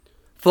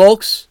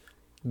Folks,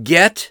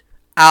 get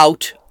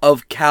out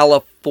of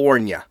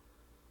California.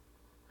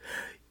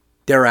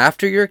 They're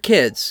after your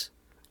kids,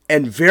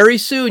 and very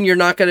soon you're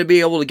not going to be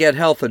able to get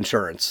health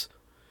insurance.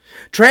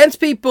 Trans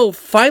people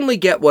finally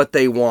get what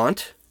they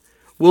want.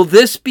 Will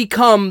this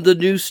become the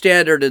new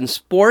standard in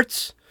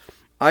sports?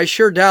 I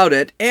sure doubt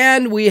it,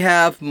 and we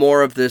have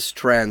more of this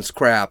trans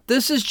crap.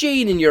 This is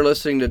Gene, and you're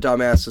listening to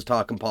Dumbasses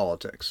Talking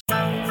Politics.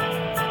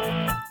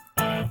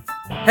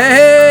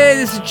 Hey,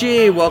 this is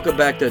Gene. Welcome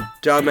back to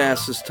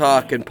Dumbasses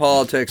Talking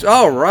Politics.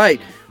 All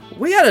right,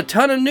 we got a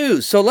ton of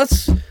news, so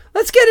let's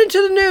get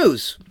into the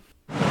news.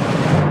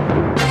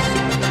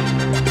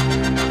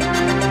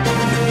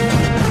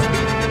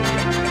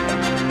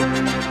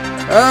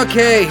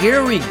 Okay,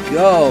 here we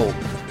go.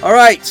 All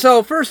right,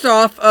 so first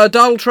off,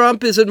 Donald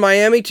Trump is in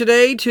Miami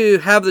today to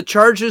have the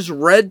charges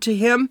read to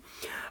him.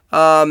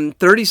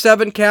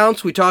 37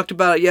 counts. We talked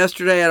about it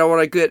yesterday. I don't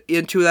want to get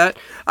into that.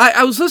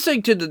 I was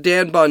listening to the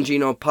Dan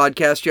Bongino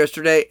podcast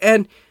yesterday,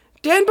 and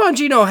Dan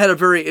Bongino had a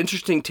very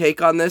interesting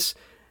take on this.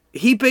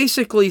 He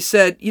basically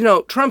said,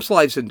 Trump's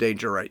life's in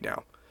danger right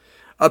now.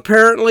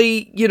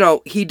 Apparently,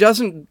 he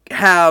doesn't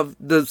have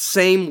the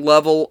same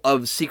level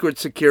of Secret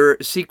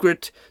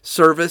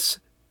Service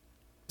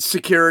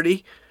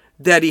security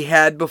that he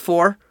had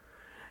before.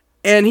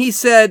 And he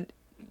said,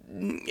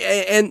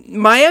 and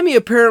Miami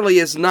apparently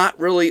is not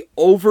really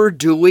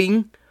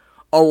overdoing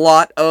a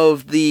lot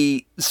of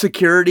the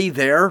security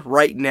there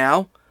right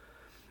now.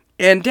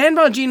 And Dan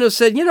Bongino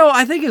said,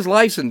 I think his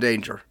life's in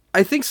danger.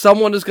 I think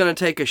someone is going to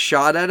take a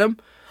shot at him.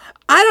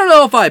 I don't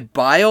know if I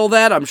buy all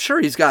that. I'm sure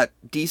he's got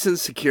decent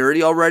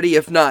security already.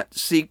 If not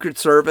Secret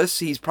Service,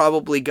 he's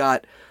probably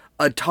got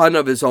a ton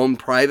of his own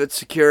private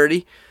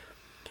security.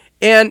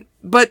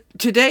 But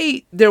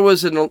today there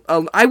was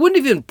I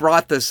wouldn't even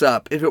brought this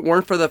up if it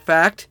weren't for the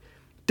fact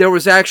there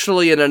was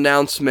actually an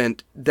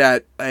announcement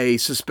that a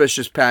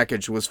suspicious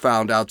package was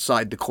found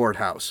outside the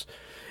courthouse,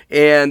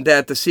 and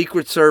that the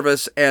Secret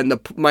Service and the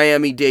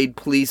Miami-Dade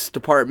Police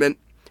Department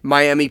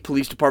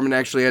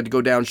actually had to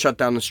go down, shut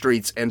down the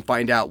streets, and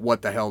find out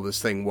what the hell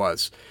this thing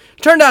was.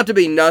 Turned out to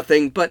be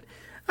nothing, but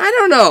I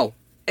don't know.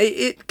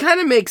 It kind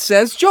of makes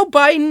sense. Joe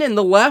Biden and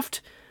the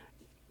left,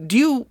 do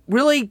you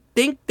really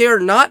think they're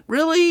not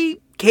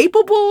really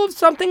capable of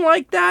something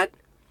like that?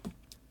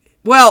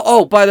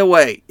 Well, by the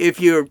way,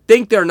 if you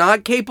think they're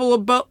not capable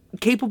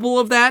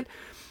of that,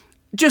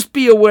 just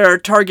be aware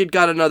Target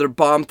got another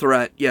bomb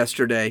threat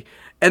yesterday.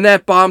 And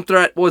that bomb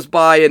threat was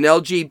by an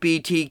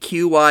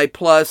LGBTQI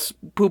plus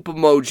poop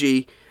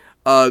emoji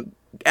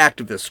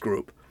activist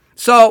group.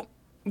 So,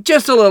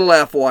 just a little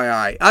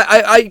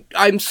FYI.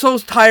 I'm so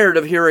tired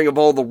of hearing of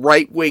all the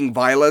right-wing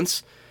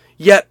violence,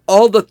 yet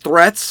all the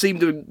threats seem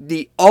to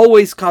be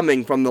always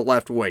coming from the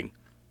left wing.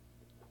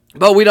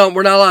 But we're not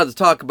allowed to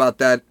talk about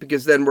that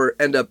because then we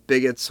end up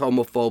bigots,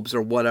 homophobes,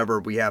 or whatever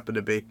we happen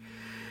to be.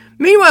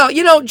 Meanwhile,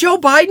 Joe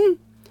Biden,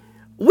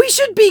 we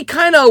should be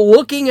kind of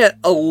looking at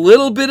a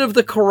little bit of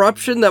the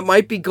corruption that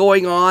might be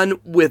going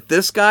on with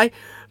this guy,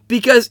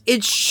 because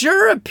it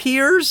sure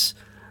appears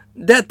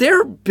that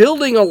they're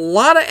building a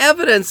lot of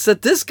evidence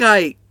that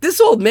this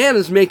old man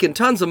is making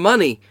tons of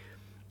money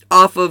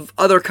off of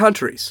other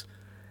countries.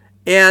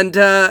 And,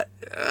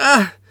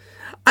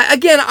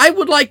 again, I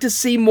would like to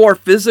see more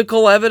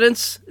physical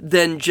evidence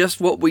than just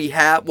what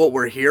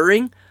we're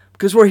hearing,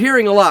 because we're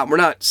hearing a lot. We're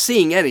not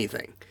seeing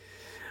anything.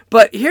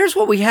 But here's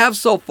what we have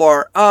so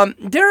far.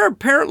 There are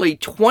apparently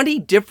 20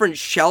 different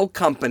shell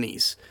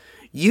companies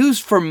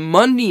used for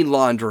money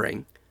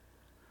laundering,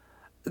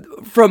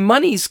 from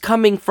monies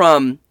coming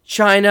from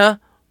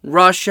China,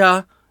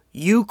 Russia,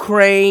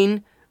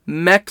 Ukraine,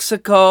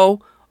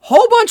 Mexico,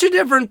 whole bunch of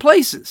different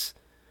places.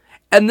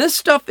 And this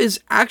stuff is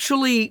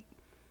actually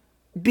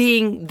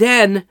being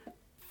then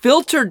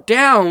filtered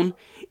down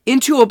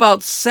into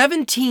about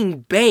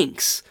 17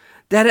 banks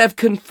that have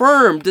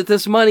confirmed that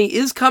this money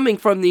is coming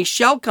from these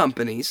shell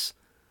companies.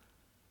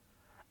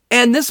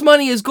 And this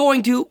money is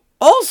going to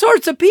all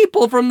sorts of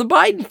people from the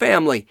Biden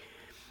family,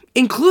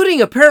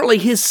 including apparently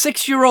his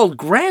 6-year-old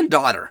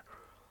granddaughter.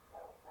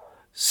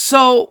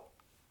 So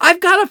I've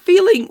got a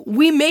feeling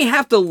we may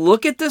have to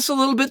look at this a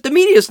little bit. The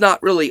media is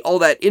not really all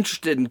that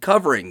interested in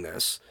covering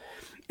this.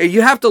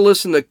 You have to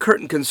listen to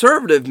current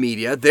conservative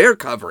media. They're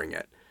covering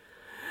it.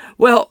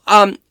 Well,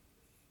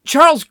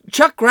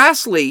 Chuck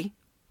Grassley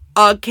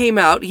came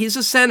out, he's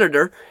a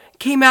senator,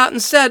 came out and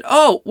said,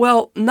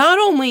 not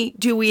only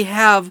do we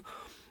have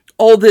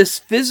all this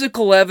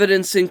physical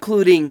evidence,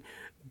 including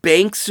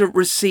banks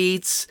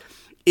receipts,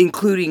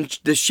 including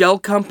the shell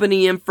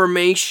company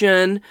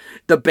information,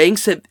 bank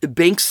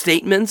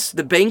statements,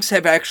 the banks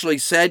have actually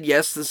said,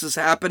 yes, this is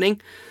happening.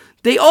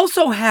 They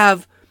also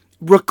have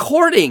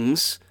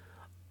recordings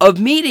of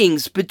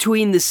meetings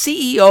between the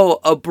CEO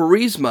of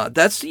Burisma,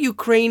 that's the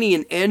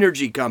Ukrainian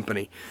energy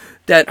company,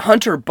 that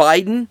Hunter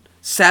Biden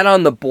sat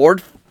on the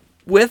board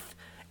with.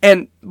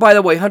 And by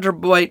the way, Hunter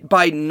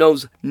Biden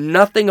knows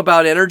nothing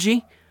about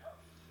energy.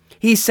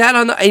 He sat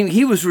on and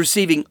he was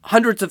receiving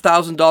hundreds of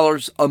thousands of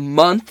dollars a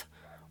month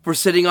for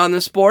sitting on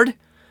this board.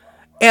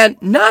 And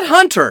not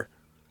Hunter,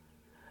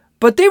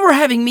 But they were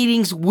having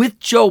meetings with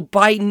Joe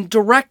Biden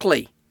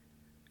directly.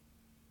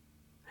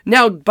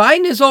 Now,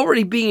 Biden is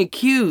already being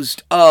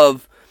accused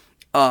of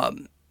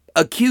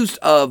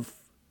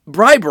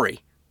bribery,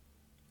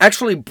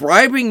 actually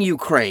bribing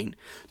Ukraine,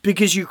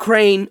 because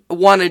Ukraine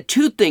wanted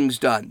two things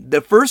done. The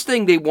first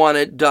thing they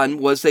wanted done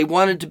was they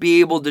wanted to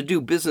be able to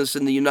do business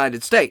in the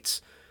United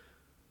States.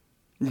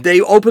 They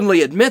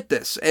openly admit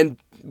this, and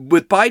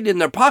with Biden in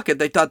their pocket,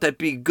 they thought that'd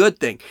be a good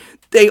thing.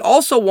 They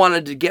also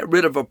wanted to get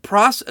rid of a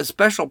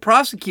special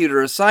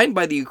prosecutor assigned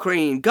by the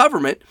Ukrainian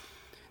government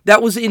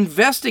that was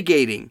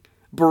investigating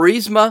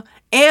Burisma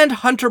and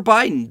Hunter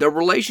Biden, their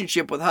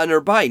relationship with Hunter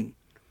Biden.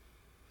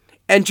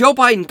 And Joe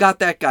Biden got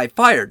that guy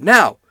fired.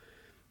 Now,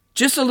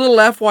 just a little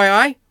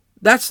FYI,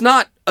 that's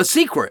not a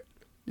secret.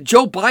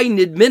 Joe Biden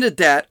admitted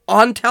that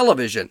on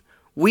television.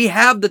 We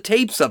have the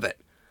tapes of it.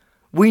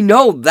 We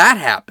know that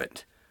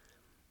happened.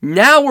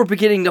 Now we're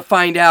beginning to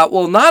find out,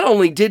 well, not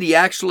only did he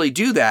actually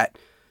do that,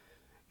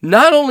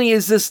 not only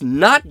is this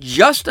not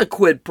just a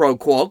quid pro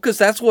quo, because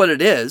that's what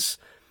it is,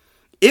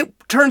 it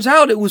turns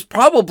out it was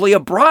probably a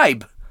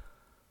bribe.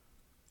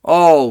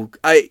 There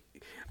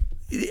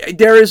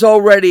is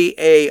already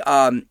a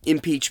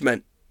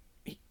impeachment.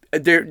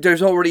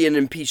 There's already an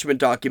impeachment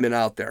document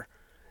out there.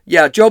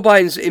 Yeah, Joe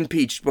Biden's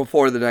impeached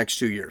before the next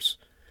 2 years.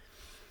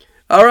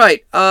 All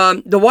right.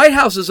 The White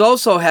House is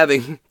also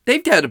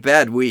they've had a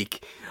bad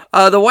week.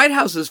 The White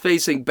House is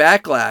facing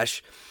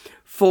backlash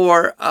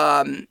for,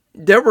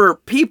 there were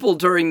people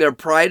during their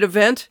Pride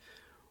event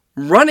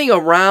running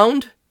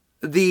around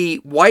the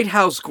White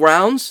House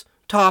grounds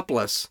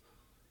topless.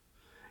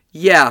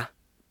 Yeah,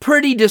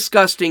 pretty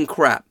disgusting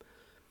crap.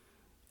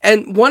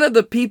 And one of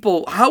the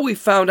people, how we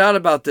found out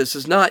about this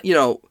is not,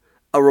 a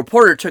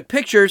reporter took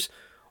pictures.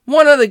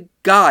 One of the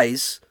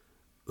guys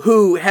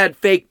who had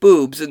fake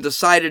boobs and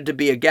decided to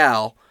be a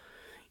gal,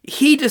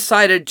 he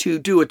decided to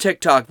do a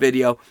TikTok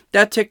video.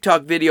 That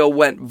TikTok video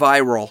went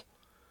viral.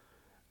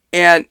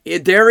 And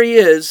there he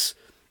is,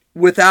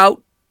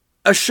 without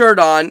a shirt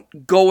on,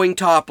 going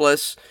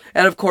topless.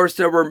 And of course,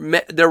 there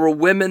were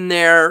women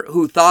there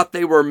who thought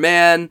they were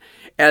men,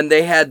 and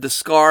they had the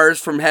scars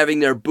from having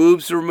their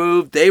boobs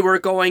removed. They were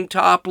going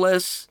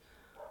topless.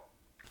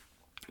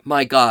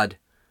 My God.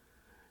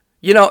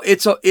 Don't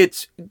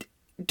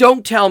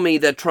tell me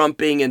that Trump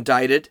being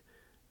indicted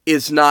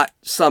is not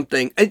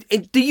something. And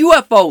the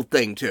UFO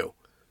thing, too.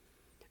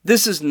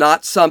 This is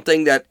not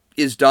something that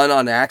is done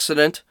on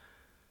accident.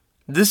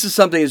 This is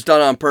something that's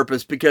done on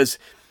purpose, because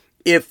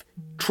if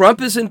Trump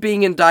isn't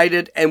being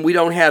indicted and we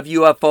don't have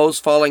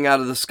UFOs falling out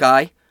of the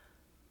sky,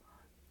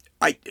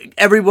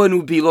 everyone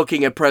would be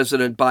looking at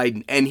President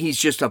Biden, and he's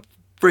just a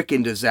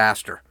freaking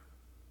disaster.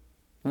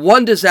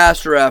 One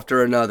disaster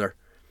after another.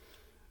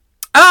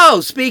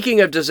 Oh,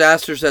 speaking of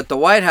disasters at the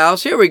White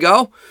House, here we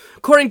go.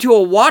 According to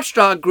a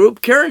watchdog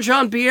group, Karen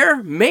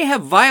Jean-Pierre may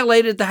have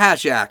violated the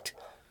Hatch Act.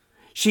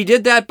 She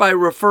did that by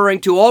referring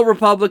to all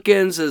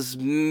Republicans as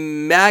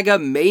MAGA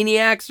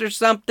maniacs or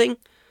something.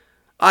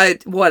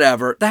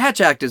 Whatever. The Hatch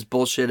Act is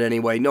bullshit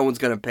anyway. No one's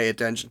going to pay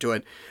attention to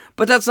it.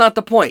 But that's not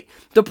the point.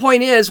 The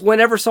point is,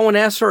 whenever someone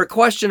asks her a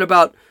question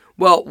about,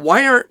 well,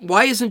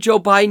 why isn't Joe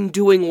Biden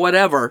doing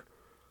whatever?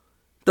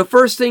 The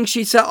first thing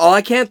she said,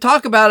 I can't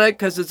talk about it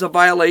because it's a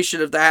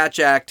violation of the Hatch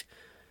Act.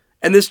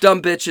 And this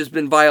dumb bitch has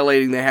been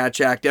violating the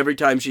Hatch Act every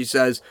time she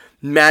says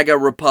MAGA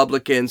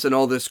Republicans and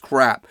all this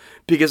crap,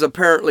 because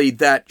apparently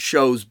that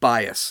shows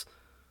bias.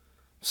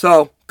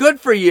 So, good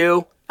for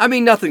you. I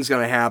mean, nothing's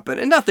going to happen,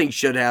 and nothing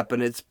should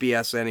happen. It's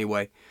BS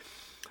anyway.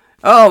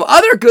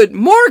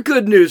 More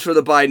good news for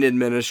the Biden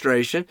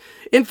administration.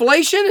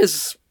 Inflation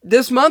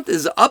this month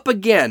is up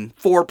again,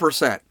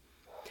 4%.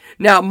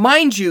 Now,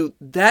 mind you,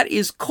 that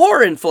is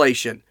core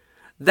inflation.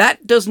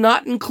 That does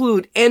not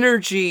include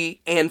energy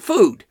and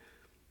food.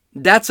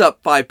 That's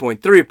up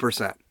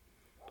 5.3%.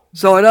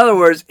 So, in other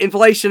words,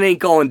 inflation ain't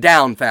going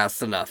down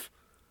fast enough.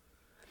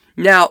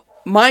 Now,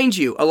 mind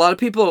you, a lot of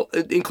people,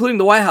 including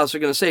the White House, are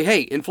going to say,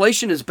 hey,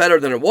 inflation is better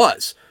than it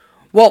was.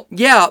 Well,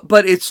 yeah,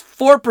 but it's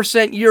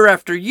 4% year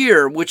after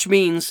year, which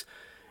means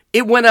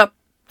it went up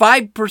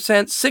 5%,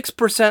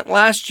 6%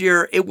 last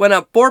year. It went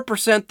up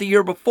 4% the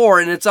year before,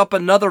 and it's up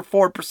another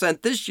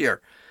 4% this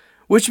year,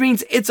 which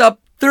means it's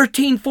up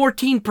 13,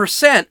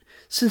 14%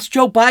 since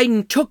Joe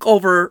Biden took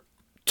over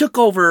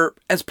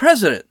as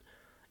president.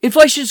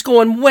 Inflation's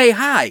going way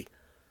high.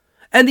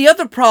 And the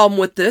other problem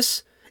with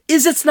this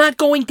is it's not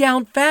going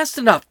down fast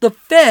enough. The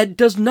Fed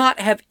does not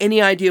have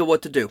any idea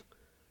what to do.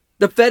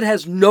 The Fed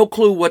has no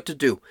clue what to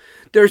do.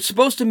 They're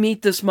supposed to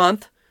meet this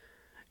month,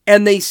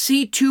 and they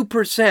see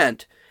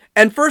 2%.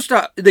 And first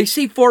off, they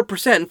see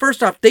 4%. And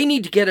first off, they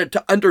need to get it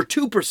to under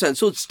 2%,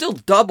 so it's still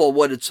double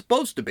what it's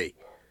supposed to be.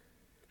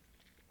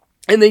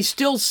 And they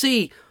still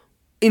see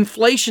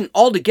inflation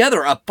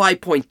altogether up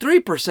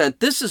 5.3%.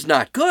 This is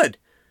not good.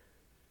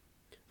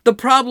 The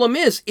problem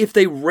is, if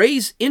they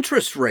raise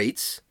interest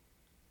rates,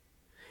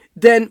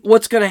 then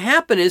what's going to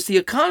happen is the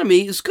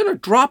economy is going to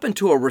drop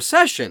into a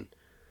recession.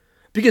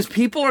 Because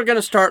people are going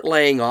to start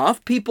laying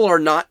off. People are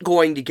not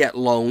going to get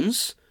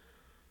loans.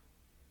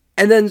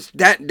 And then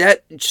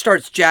that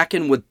starts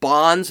jacking with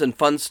bonds and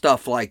fun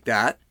stuff like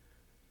that.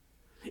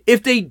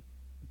 If they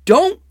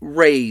don't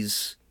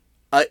raise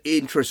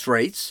interest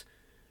rates,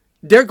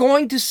 they're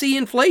going to see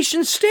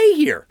inflation stay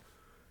here.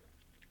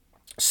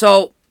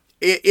 So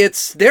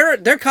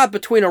they're caught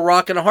between a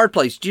rock and a hard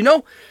place. Do you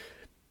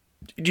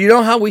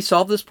know how we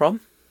solve this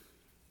problem?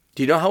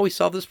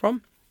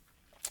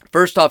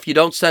 First off, you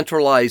don't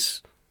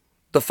centralize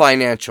the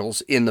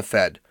financials in the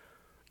Fed.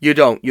 You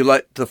don't. You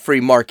let the free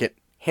market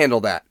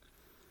handle that.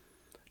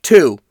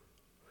 2,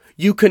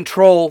 you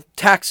control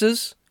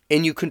taxes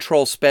and you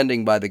control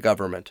spending by the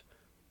government.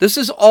 This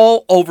is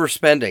all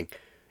overspending.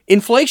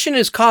 Inflation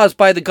is caused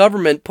by the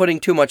government putting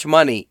too much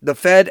money, the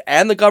Fed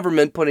and the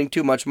government putting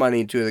too much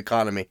money into the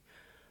economy.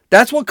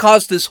 That's what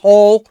caused this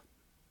whole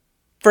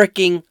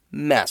freaking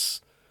mess.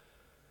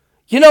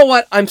 You know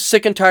what? I'm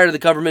sick and tired of the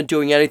government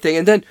doing anything.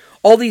 And then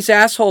all these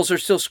assholes are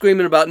still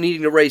screaming about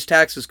needing to raise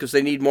taxes because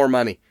they need more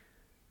money.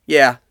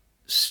 Yeah,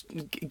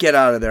 get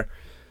out of there.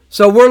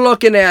 So we're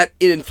looking at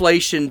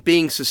inflation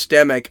being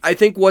systemic. I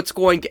think what's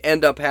going to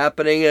end up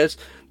happening is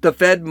the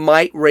Fed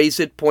might raise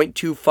it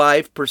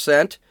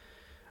 0.25%,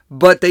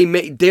 but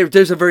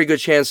there's a very good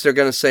chance they're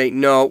going to say,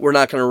 no, we're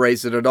not going to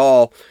raise it at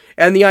all.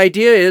 And the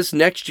idea is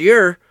next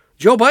year,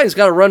 Joe Biden's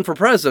got to run for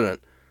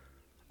president.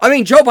 I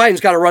mean, Joe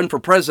Biden's got to run for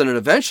president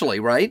eventually,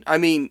 right? I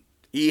mean,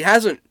 he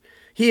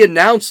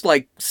announced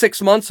like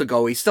 6 months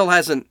ago. He still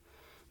hasn't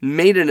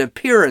made an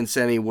appearance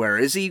anywhere.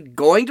 Is he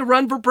going to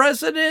run for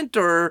president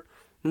or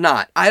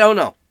not? I don't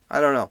know.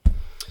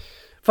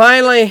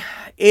 Finally,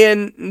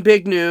 in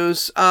big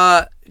news,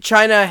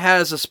 China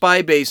has a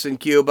spy base in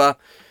Cuba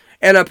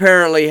and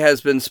apparently has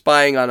been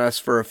spying on us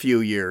for a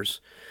few years.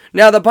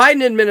 Now, the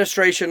Biden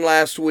administration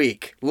last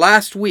week,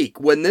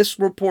 when this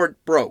report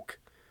broke,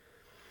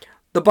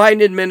 the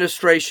Biden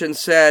administration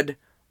said,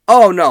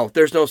 oh no,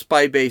 there's no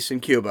spy base in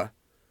Cuba.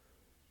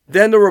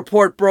 Then the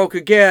report broke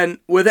again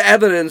with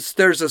evidence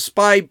there's a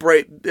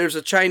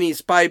Chinese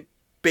spy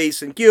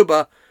base in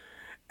Cuba.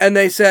 And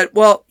they said,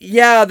 well,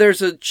 yeah,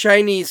 there's a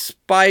Chinese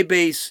spy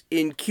base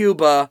in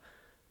Cuba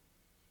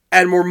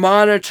and we're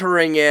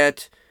monitoring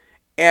it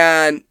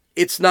and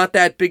it's not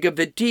that big of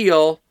a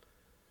deal.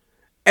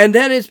 And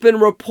then it's been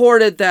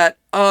reported that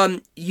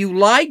you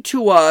lied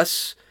to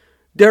us.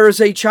 There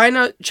is a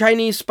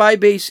Chinese spy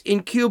base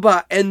in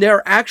Cuba and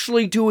they're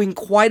actually doing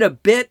quite a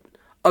bit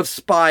of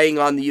spying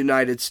on the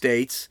United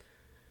States.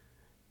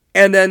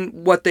 And then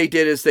what they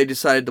did is they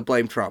decided to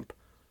blame Trump.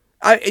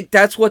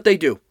 That's what they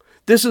do.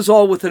 This is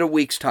all within a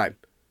week's time.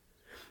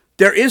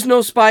 There is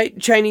no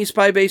Chinese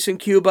spy base in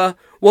Cuba.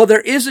 Well,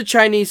 there is a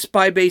Chinese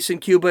spy base in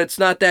Cuba. It's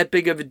not that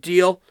big of a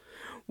deal.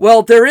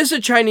 Well, there is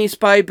a Chinese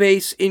spy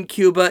base in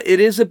Cuba. It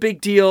is a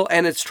big deal,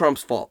 and it's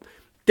Trump's fault.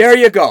 There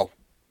you go.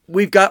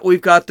 We've got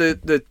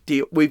the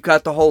deal. We've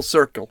got the whole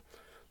circle,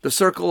 the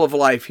circle of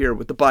life here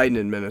with the Biden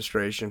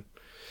administration.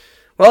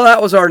 Well,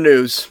 that was our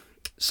news.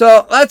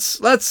 So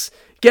let's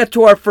get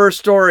to our first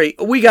story.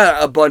 We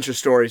got a bunch of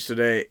stories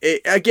today.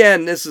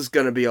 Again, this is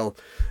going to be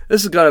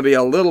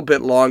a little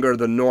bit longer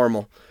than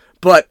normal,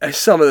 but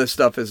some of this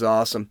stuff is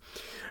awesome.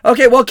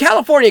 Okay, well,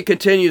 California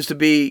continues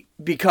to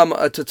become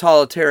a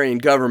totalitarian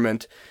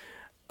government.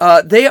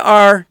 They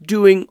are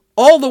doing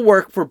all the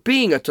work for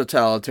being a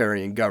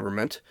totalitarian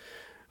government.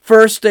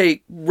 First,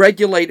 they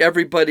regulate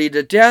everybody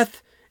to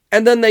death,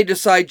 and then they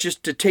decide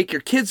just to take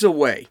your kids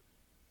away.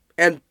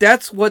 And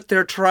that's what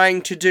they're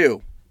trying to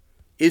do,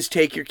 is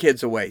take your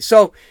kids away.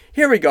 So,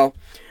 here we go.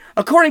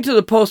 According to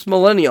the Post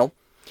Millennial,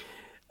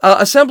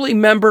 Assembly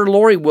member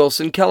Lori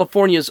Wilson,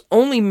 California's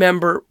only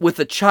member with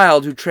a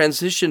child who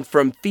transitioned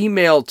from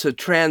female to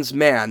trans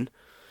man,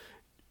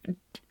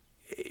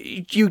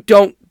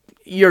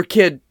 your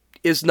kid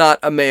is not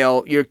a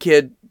male. Your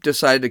kid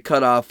decided to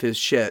cut off his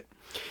shit.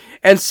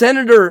 And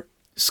Senator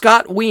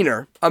Scott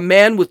Wiener, a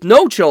man with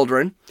no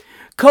children,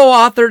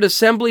 co-authored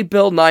Assembly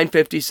Bill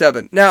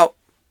 957. Now,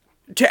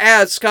 to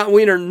add, Scott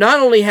Wiener not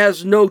only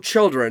has no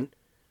children,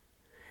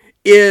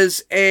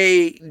 is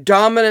a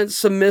dominant,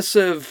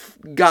 submissive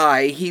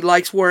guy. He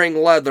likes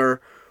wearing leather.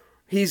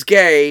 He's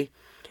gay.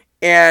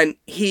 And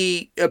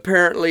he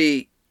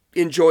apparently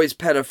enjoys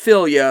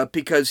pedophilia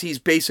because he's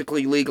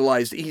basically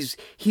legalized.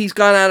 He's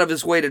gone out of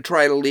his way to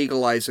try to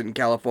legalize it in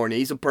California.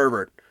 He's a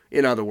pervert,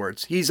 in other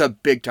words. He's a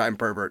big-time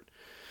pervert.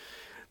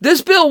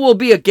 This bill will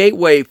be a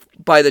gateway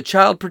by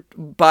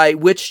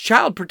which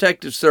Child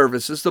Protective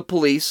Services, the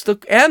police,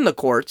 and the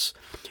courts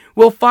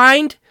will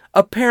find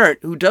a parent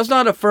who does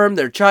not affirm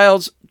their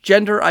child's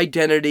gender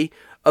identity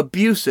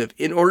abusive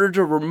in order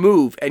to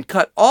remove and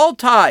cut all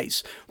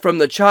ties from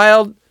the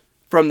child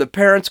from the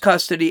parent's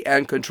custody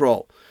and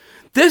control.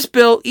 This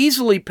bill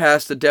easily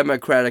passed the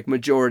Democratic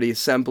majority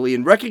assembly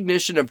in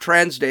recognition of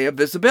Trans Day of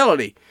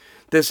Visibility.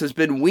 This has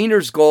been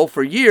Wiener's goal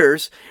for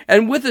years,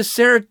 and with his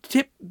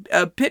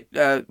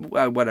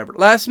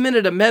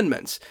last-minute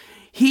amendments,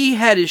 he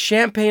had his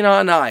champagne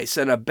on ice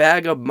and a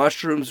bag of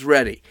mushrooms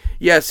ready.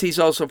 Yes, he's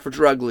also for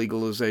drug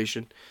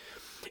legalization.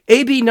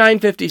 AB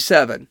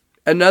 957,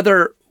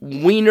 another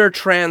Wiener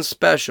trans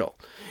special,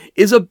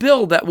 is a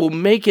bill that will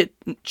make it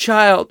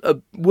child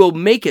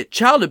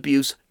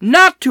abuse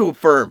not to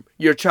affirm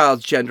your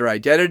child's gender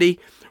identity,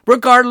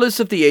 regardless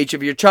of the age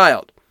of your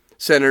child.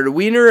 Senator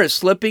Wiener is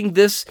slipping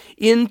this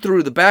in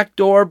through the back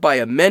door by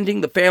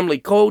amending the family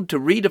code to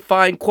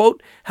redefine,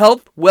 quote,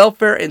 health,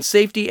 welfare, and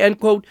safety, end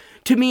quote,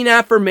 to mean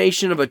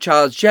affirmation of a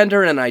child's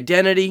gender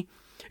identity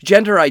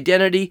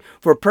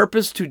for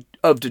purpose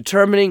of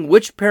determining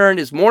which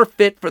parent is more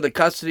fit for the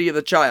custody of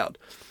the child.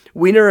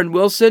 Wiener and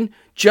Wilson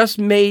just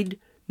made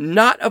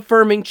not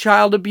affirming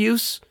child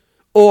abuse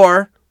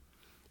or,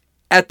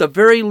 at the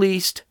very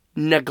least,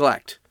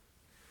 neglect.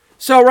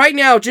 So right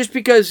now, just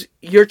because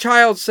your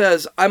child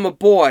says, I'm a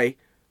boy,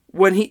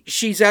 when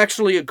she's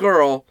actually a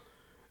girl,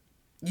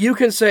 you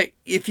can say,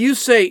 if you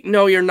say,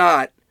 no, you're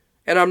not,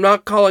 and I'm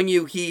not calling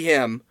you he,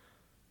 him,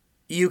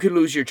 you can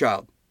lose your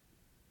child.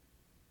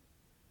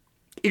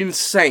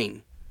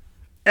 Insane.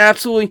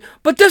 Absolutely.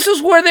 But this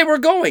is where they were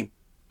going.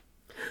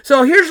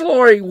 So here's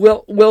Lori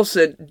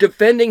Wilson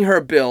defending her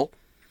bill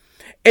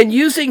and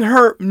using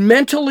her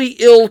mentally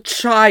ill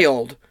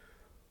child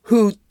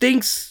who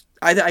thinks,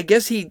 I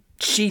guess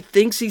she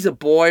thinks he's a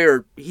boy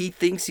or he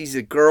thinks he's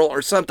a girl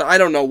or something. I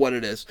don't know what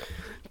it is.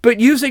 But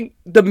using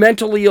the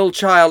mentally ill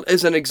child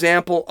as an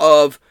example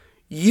of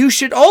you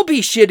should all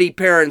be shitty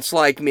parents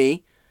like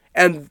me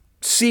and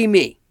see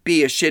me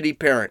be a shitty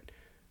parent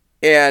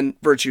and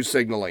virtue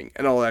signaling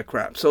and all that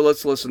crap. So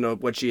let's listen to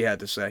what she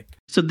had to say.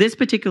 So this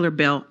particular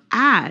bill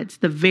adds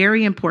the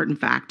very important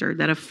factor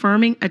that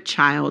affirming a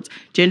child's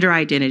gender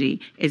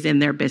identity is in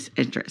their best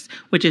interest,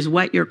 which is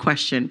what your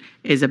question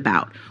is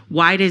about.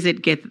 Why does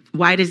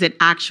it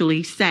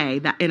actually say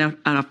that in an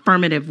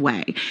affirmative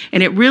way?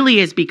 And it really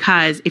is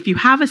because if you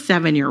have a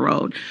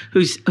 7-year-old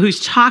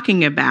who's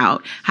talking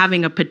about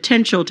having a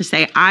potential to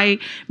say,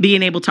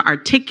 being able to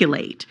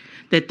articulate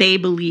that they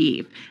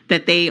believe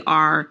that they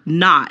are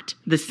not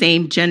the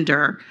same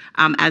gender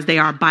as they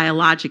are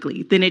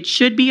biologically, then it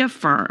should be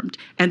affirmed.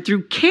 And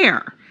through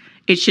care,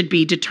 it should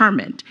be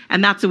determined.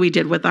 And that's what we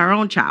did with our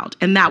own child.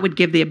 And that would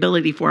give the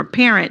ability for a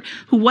parent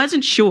who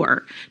wasn't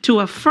sure to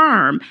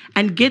affirm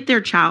and get their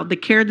child the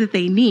care that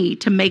they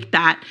need to make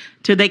that,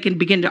 till they can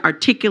begin to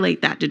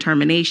articulate that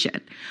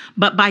determination.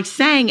 But by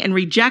saying and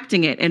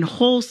rejecting it in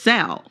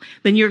wholesale,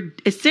 then you're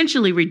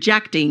essentially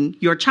rejecting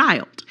your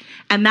child.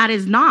 And that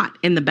is not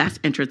in the best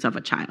interest of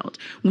a child.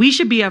 We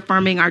should be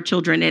affirming our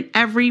children in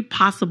every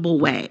possible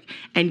way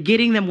and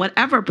getting them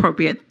whatever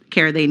appropriate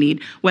care they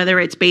need, whether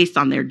it's based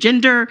on their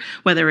gender,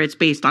 whether it's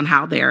based on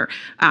how their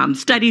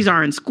studies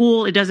are in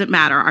school. It doesn't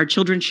matter. Our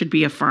children should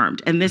be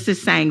affirmed. And this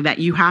is saying that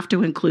you have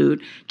to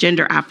include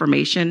gender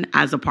affirmation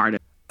as a part of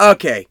it.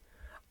 Okay.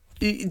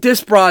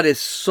 This broad is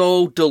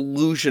so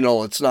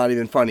delusional, it's not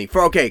even funny.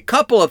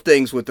 Couple of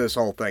things with this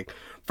whole thing.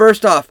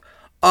 First off,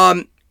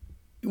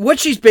 what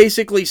she's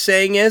basically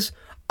saying is,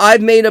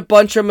 I've made a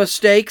bunch of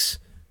mistakes,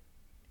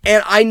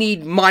 and I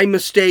need my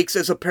mistakes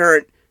as a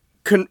parent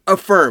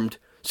affirmed.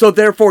 So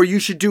therefore, you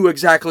should do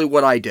exactly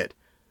what I did.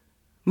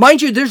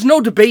 Mind you, there's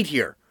no debate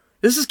here.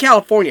 This is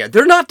California.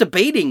 They're not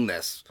debating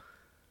this.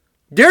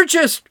 They're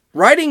just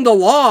writing the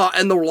law,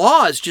 and the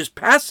law is just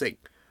passing.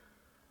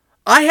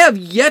 I have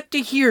yet to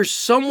hear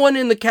someone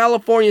in the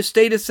California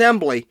State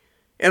Assembly,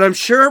 and I'm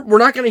sure we're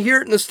not going to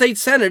hear it in the State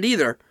Senate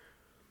either,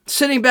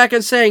 sitting back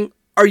and saying,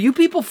 are you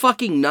people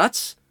fucking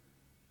nuts?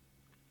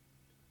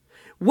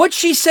 What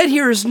she said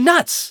here is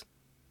nuts.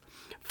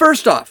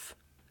 First off,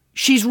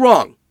 she's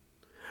wrong.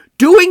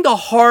 Doing the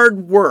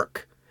hard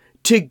work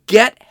to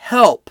get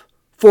help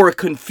for a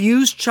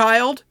confused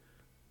child,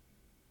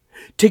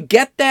 to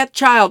get that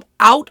child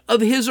out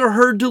of his or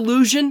her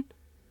delusion,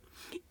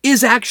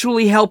 is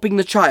actually helping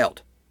the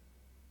child.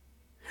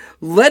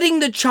 Letting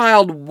the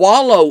child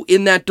wallow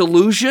in that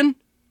delusion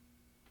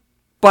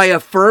by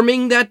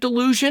affirming that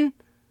delusion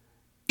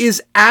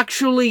is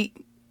actually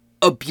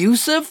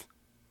abusive,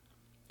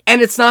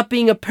 and it's not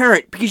being a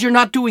parent because you're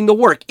not doing the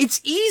work. It's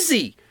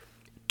easy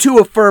to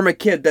affirm a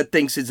kid that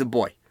thinks he's a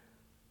boy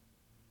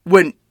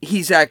when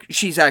she's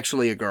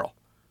actually a girl.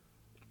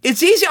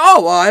 It's easy.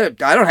 Oh, well,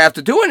 I don't have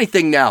to do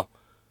anything now.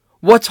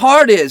 What's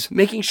hard is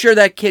making sure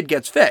that kid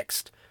gets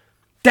fixed.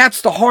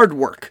 That's the hard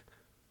work.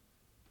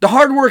 The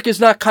hard work is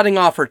not cutting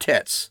off her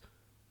tits.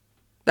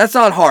 That's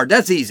not hard.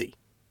 That's easy.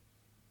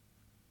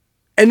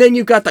 And then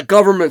you've got the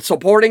government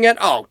supporting it.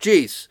 Oh,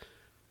 geez.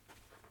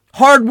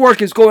 Hard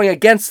work is going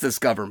against this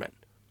government.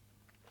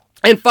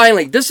 And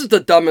finally, this is the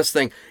dumbest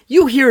thing.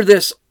 You hear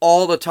this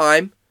all the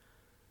time.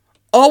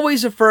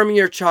 Always affirming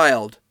your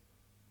child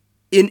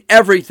in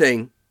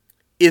everything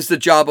is the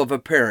job of a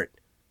parent.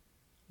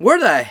 Where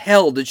the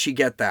hell did she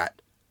get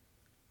that?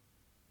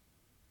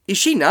 Is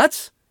she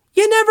nuts?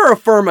 You never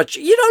affirm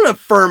you don't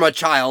affirm a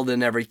child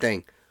in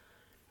everything.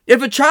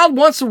 If a child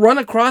wants to run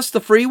across the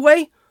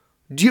freeway,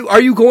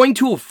 are you going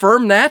to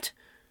affirm that?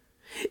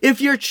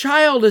 If your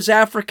child is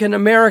African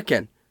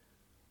American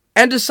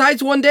and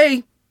decides one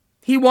day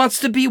he wants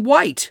to be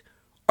white,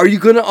 are you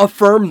going to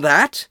affirm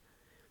that?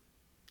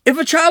 If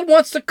a child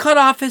wants to cut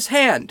off his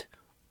hand,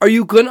 are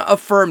you going to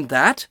affirm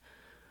that?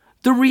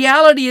 The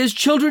reality is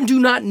children do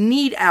not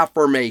need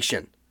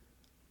affirmation.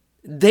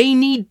 They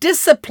need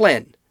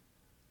discipline.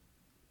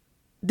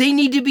 They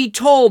need to be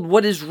told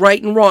what is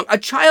right and wrong. A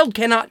child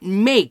cannot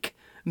make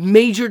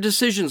major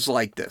decisions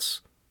like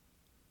this.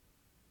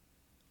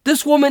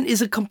 This woman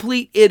is a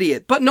complete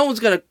idiot, but no one's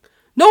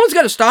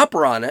gonna stop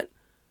her on it.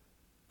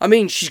 I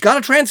mean, she's got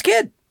a trans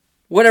kid.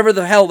 Whatever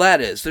the hell that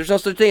is. There's no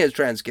such thing as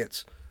trans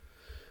kids.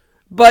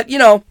 But,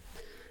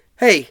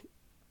 hey,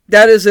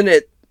 that isn't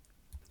it.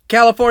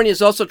 California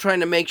is also trying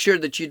to make sure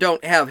that you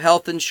don't have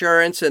health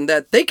insurance and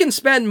that they can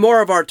spend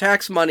more of our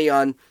tax money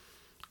on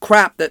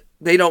crap that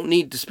they don't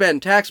need to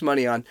spend tax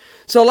money on.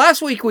 So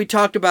last week we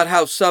talked about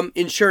how some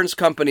insurance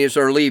companies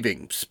are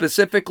leaving.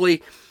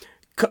 Specifically,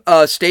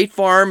 State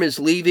Farm is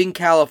leaving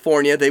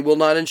California. They will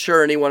not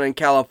insure anyone in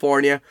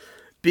California.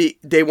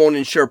 They won't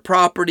insure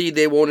property.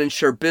 They won't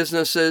insure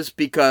businesses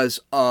because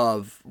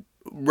of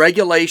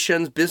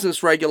regulations,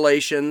 business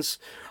regulations,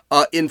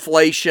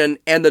 inflation,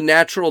 and the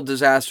natural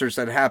disasters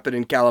that happen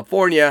in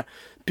California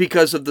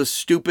because of the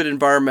stupid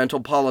environmental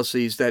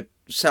policies that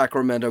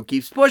Sacramento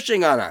keeps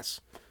pushing on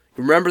us.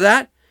 Remember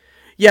that?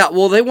 Yeah,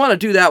 well, they want to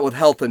do that with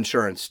health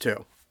insurance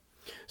too.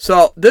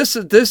 So this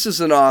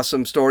is an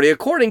awesome story.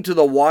 According to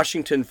the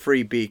Washington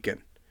Free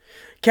Beacon,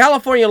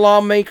 California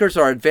lawmakers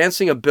are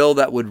advancing a bill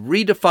that would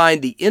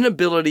redefine the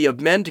inability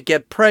of men to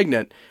get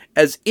pregnant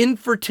as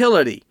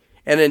infertility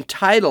and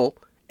entitle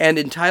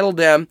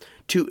them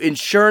to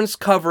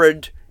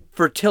insurance-covered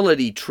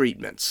fertility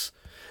treatments.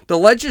 The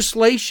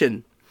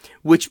legislation,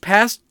 which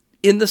passed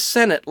in the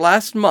Senate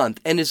last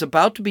month and is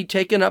about to be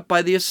taken up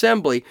by the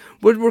Assembly,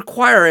 would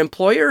require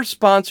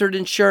employer-sponsored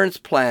insurance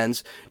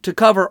plans to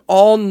cover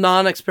all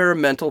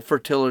non-experimental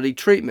fertility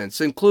treatments,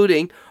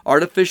 including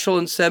artificial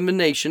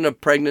insemination of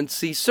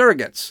pregnancy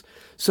surrogates.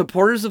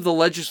 Supporters of the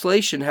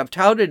legislation have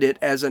touted it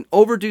as an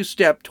overdue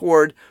step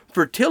toward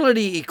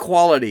fertility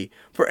equality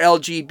for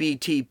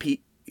LGBT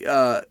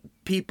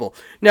people.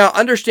 Now,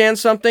 understand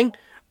something.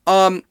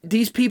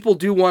 These people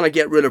do want to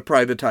get rid of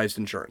privatized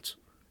insurance.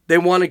 They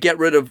want to get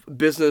rid of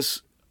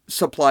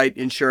business-supplied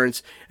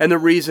insurance, and the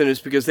reason is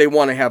because they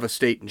want to have a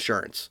state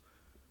insurance.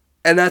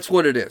 And that's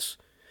what it is.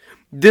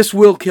 This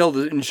will kill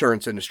the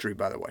insurance industry,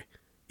 by the way,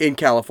 in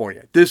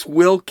California. This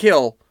will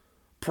kill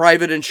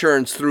private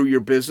insurance through your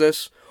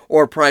business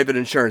or private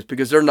insurance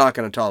because they're not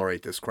going to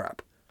tolerate this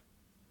crap.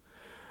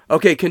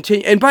 Okay,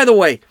 continue. And by the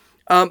way,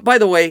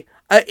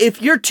 if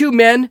you're two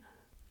men,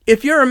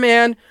 if you're a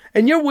man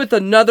and you're with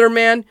another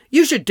man,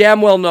 you should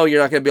damn well know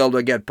you're not going to be able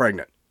to get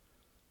pregnant.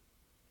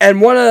 And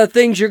one of the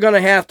things you're going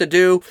to have to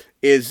do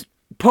is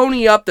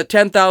pony up the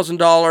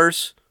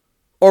 $10,000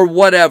 or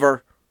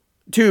whatever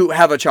to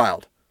have a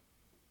child.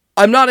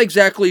 I'm not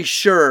exactly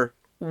sure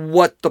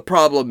what the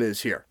problem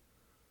is here.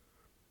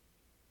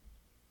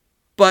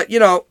 But,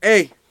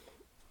 hey,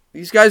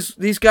 these guys,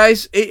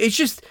 it's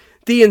just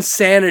the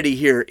insanity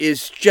here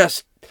is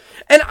just.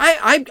 And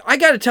I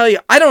got to tell you,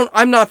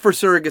 I'm not for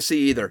surrogacy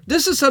either.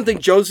 This is something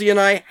Josie and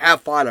I have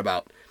fought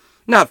about.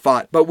 Not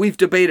fought, but we've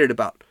debated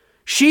about.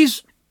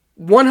 She's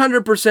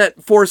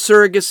 100% for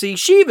surrogacy.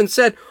 She even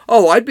said,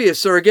 oh, I'd be a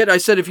surrogate. I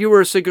said, if you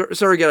were a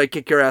surrogate, I'd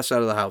kick your ass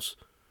out of the house.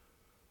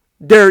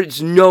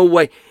 There's no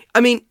way.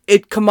 I mean,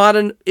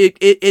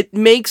 it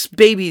makes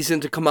babies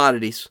into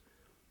commodities.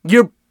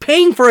 You're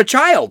paying for a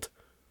child.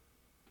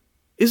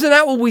 Isn't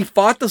that what we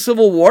fought the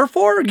Civil War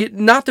for?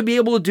 Not to be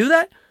able to do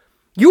that?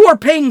 You are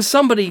paying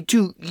somebody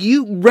to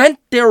rent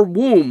their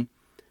womb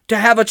to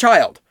have a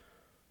child.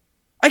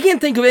 I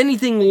can't think of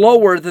anything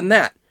lower than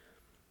that.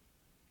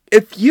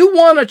 If you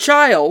want a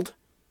child,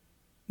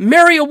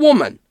 marry a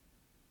woman.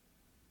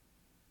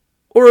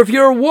 Or if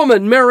you're a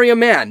woman, marry a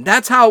man.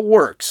 That's how it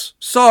works.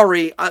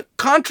 Sorry,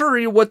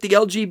 contrary to what the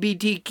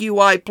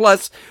LGBTQI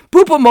plus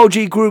poop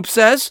emoji group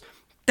says,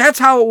 that's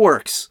how it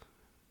works.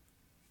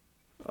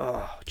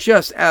 Oh,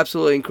 just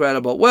absolutely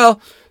incredible. Well,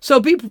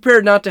 so be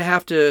prepared not to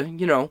have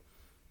to,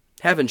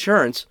 have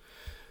insurance.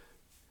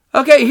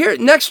 Okay, here,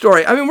 next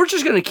story. I mean, we're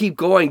just going to keep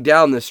going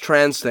down this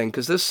trans thing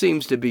because this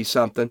seems to be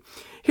something.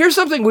 Here's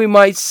something we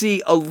might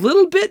see a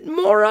little bit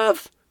more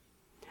of,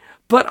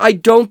 but I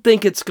don't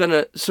think it's going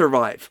to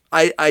survive.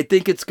 I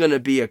think it's going to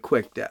be a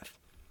quick death.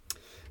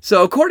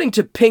 So according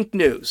to Pink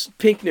News,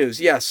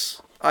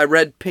 yes, I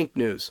read Pink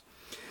News.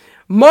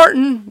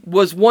 Martin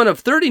was one of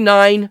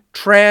 39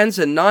 trans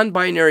and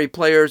non-binary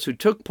players who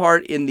took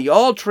part in the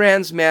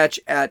all-trans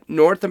match at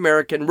North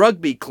American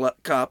Rugby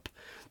Cup,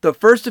 the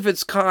first of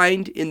its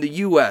kind in the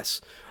U.S.,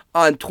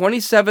 on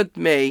 27th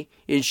May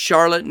in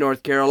Charlotte,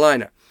 North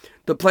Carolina.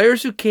 The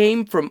players, who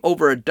came from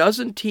over a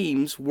dozen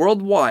teams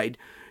worldwide,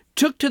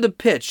 took to the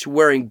pitch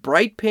wearing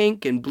bright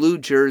pink and blue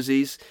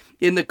jerseys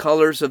in the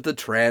colors of the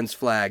trans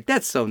flag.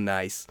 That's so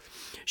nice.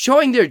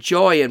 Showing their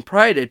joy and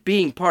pride at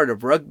being part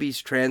of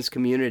rugby's trans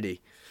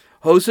community.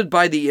 Hosted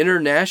by the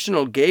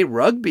International Gay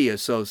Rugby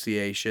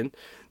Association,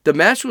 the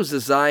match was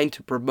designed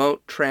to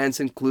promote trans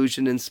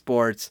inclusion in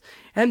sports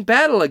and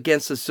battle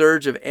against the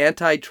surge of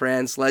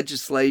anti-trans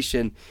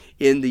legislation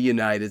in the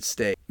United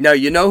States. Now,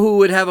 you know who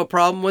would have a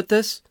problem with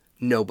this?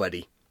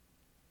 Nobody.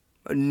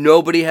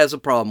 Nobody has a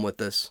problem with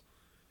this.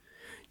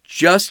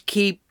 just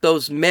keep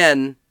those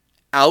men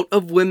out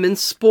of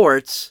women's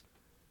sports,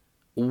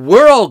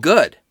 we're all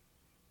good.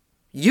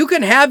 You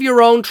can have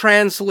your own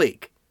trans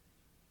league.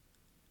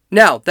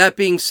 Now, that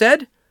being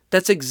said,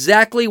 that's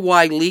exactly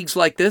why leagues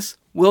like this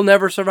will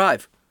never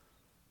survive.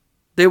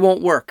 They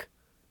won't work.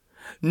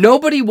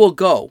 Nobody will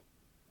go.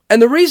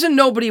 And the reason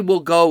nobody will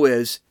go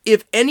is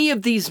if any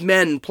of these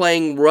men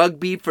playing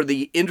rugby for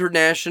the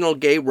International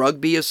Gay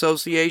Rugby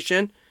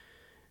Association,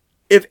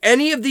 if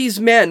any of these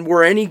men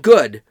were any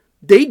good,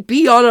 they'd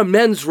be on a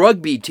men's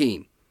rugby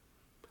team.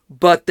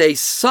 But they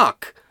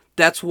suck.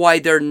 That's why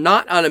they're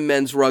not on a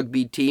men's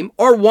rugby team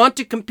or want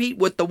to compete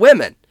with the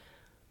women.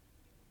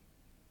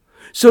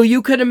 So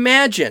you could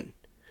imagine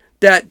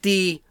that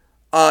the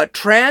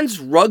trans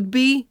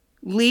rugby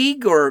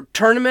league or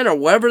tournament or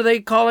whatever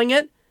they're calling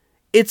it,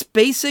 it's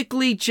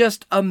basically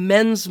just a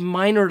men's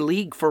minor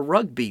league for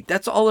rugby.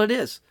 That's all it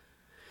is.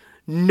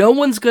 No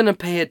one's going to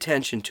pay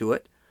attention to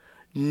it.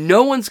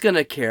 No one's going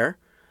to care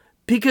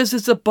because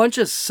it's a bunch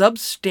of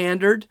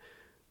substandard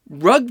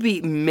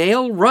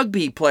male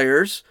rugby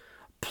players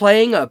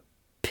playing a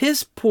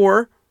piss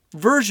poor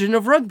version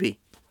of rugby.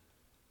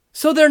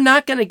 So they're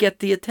not going to get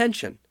the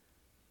attention.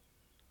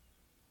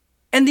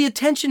 And the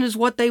attention is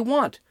what they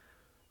want.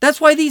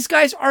 That's why these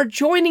guys are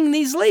joining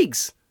these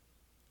leagues.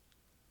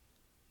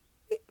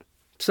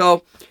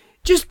 So,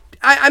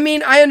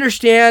 I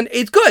understand.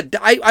 It's good.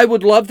 I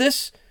would love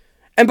this.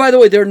 And by the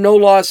way, there are no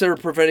laws that are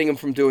preventing them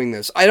from doing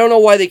this. I don't know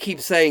why they keep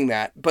saying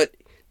that, but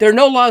there are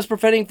no laws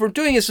preventing them from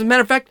doing this. As a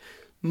matter of fact,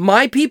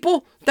 my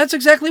people, that's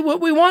exactly what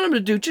we want them to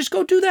do. Just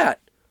go do that.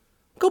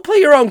 Go play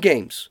your own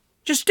games.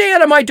 Just stay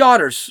out of my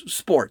daughter's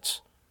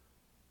sports.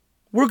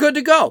 We're good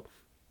to go.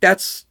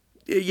 That's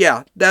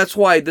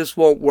why this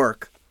won't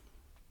work.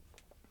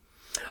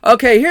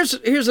 Okay,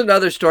 here's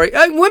another story.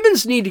 Women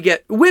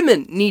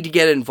need to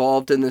get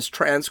involved in this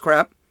trans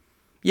crap.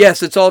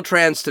 Yes, it's all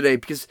trans today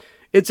because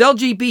it's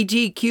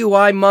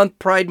LGBTQI month,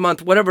 Pride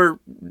month, whatever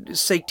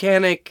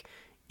satanic,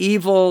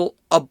 evil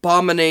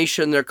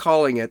abomination they're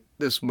calling it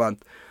this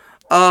month.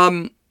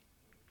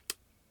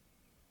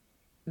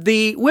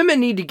 The women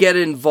need to get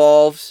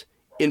involved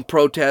in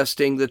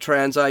protesting the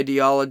trans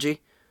ideology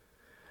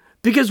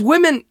because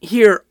women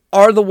here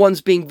are the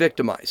ones being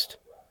victimized.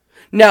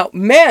 Now,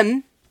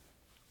 men,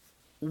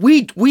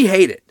 we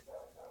hate it.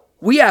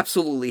 We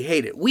absolutely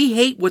hate it. We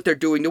hate what they're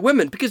doing to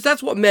women because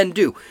that's what men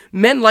do.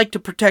 Men like to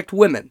protect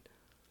women.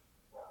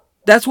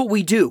 That's what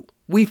we do.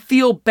 We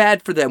feel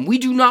bad for them. We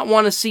do not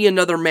want to see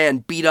another man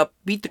beat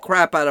the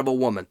crap out of a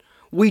woman.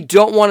 We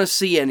don't want to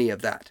see any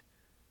of that.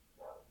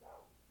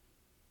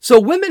 So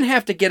women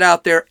have to get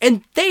out there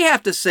and they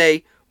have to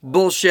say,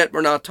 bullshit,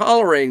 we're not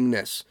tolerating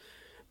this.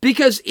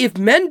 Because if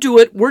men do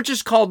it, we're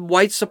just called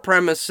white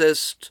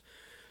supremacists,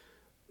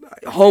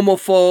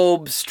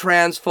 homophobes,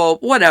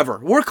 transphobes, whatever.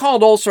 We're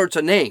called all sorts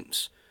of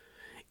names.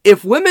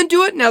 If women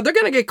do it, now they're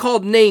going to get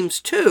called names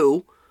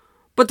too.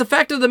 But the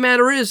fact of the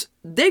matter is,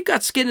 they've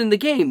got skin in the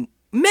game.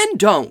 Men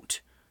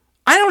don't.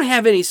 I don't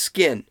have any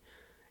skin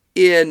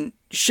in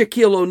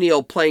Shaquille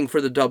O'Neal playing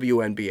for the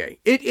WNBA.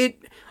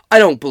 I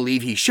don't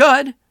believe he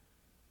should.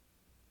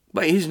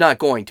 But he's not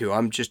going to.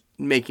 I'm just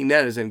making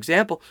that as an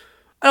example.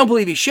 I don't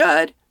believe he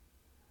should.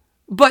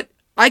 But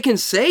I can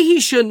say he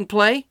shouldn't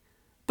play.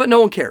 But no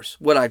one cares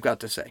what I've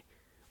got to say.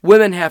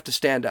 Women have to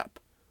stand up.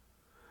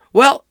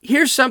 Well,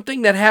 here's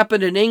something that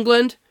happened in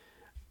England.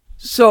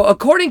 So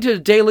according to the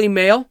Daily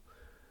Mail,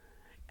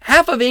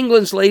 half of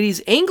England's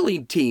ladies'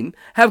 angling team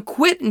have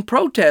quit in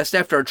protest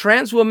after a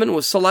trans woman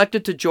was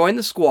selected to join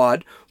the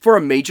squad for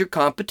a major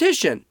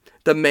competition,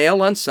 the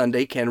Mail on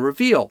Sunday can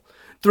reveal.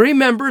 3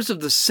 members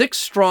of the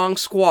 6-strong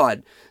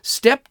squad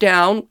stepped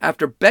down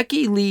after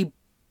Becky Lee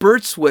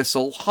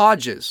Birdswhistle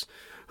Hodges,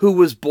 who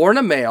was born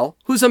a male,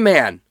 who's a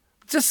man,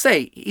 just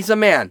say he's a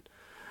man,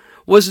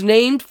 was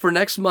named for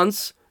next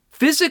month's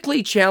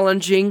physically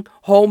challenging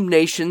home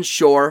nation's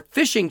shore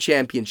fishing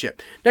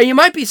championship. Now you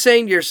might be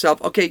saying to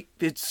yourself, okay,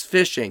 it's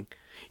fishing.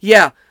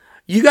 Yeah,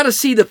 you got to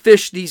see the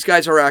fish these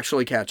guys are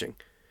actually catching.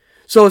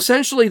 So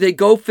essentially they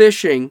go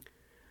fishing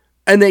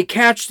and they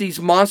catch these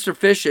monster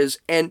fishes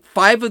and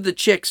 5 of the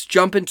chicks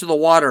jump into the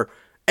water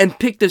and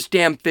pick this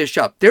damn fish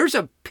up. There's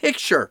a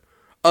picture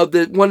of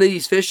one of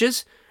these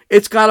fishes.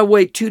 It's got to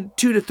weigh 200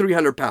 to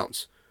 300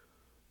 pounds.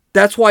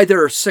 That's why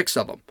there are 6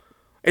 of them.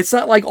 It's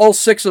not like all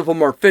 6 of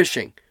them are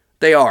fishing.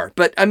 They are.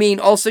 But,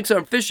 all 6 of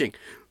them are fishing.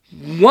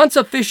 Once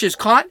a fish is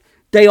caught,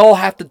 they all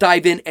have to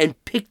dive in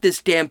and pick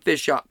this damn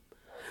fish up.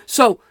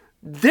 So,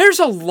 there's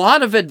a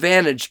lot of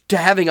advantage to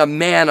having a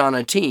man on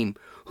a team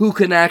who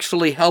can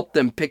actually help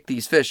them pick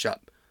these fish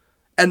up.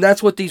 And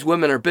that's what these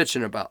women are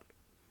bitching about.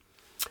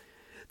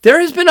 There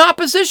has been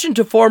opposition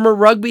to former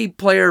rugby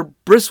player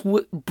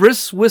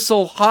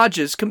Birdswhistle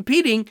Hodges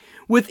competing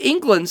with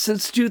England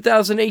since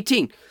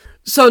 2018.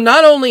 So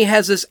not only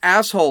has this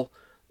asshole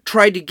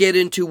tried to get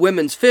into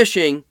women's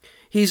fishing,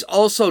 he's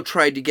also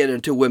tried to get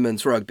into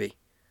women's rugby.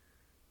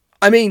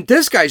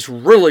 This guy's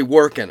really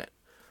working it.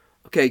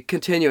 Okay,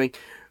 continuing.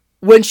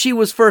 when she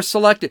was first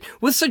selected,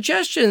 with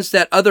suggestions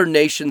that other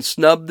nations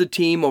snub the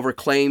team over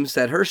claims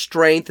that her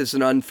strength is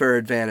an unfair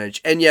advantage.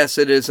 And yes,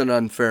 it is an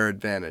unfair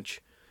advantage.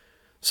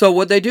 So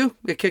what'd they do?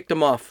 They kicked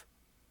him off.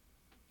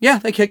 Yeah,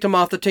 they kicked him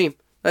off the team.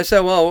 They said,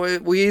 well,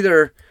 we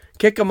either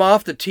kick him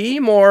off the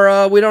team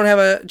or we don't have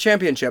a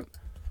championship.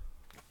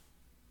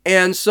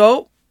 And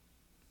so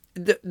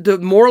the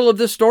moral of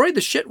this story,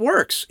 the shit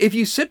works. If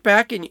you sit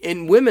back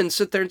and women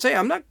sit there and say,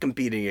 I'm not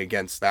competing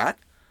against that.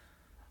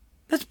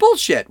 That's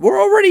bullshit.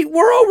 We're already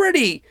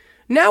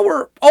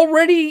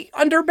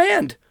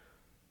undermanned.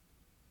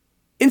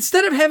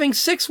 Instead of having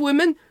 6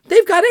 women,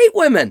 they've got 8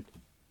 women.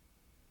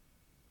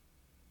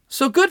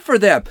 So good for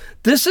them.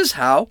 This is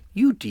how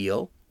you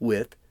deal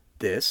with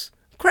this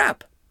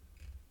crap.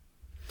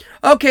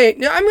 Okay,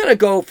 now I'm going to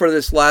go for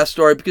this last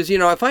story because,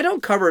 if I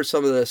don't cover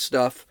some of this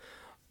stuff,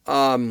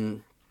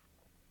 I'm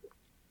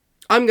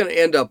going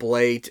to end up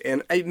late.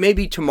 And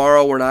maybe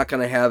tomorrow we're not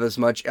going to have as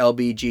much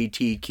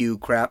LBGTQ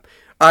crap.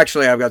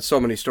 Actually, I've got so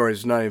many stories,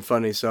 it's not even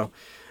funny. So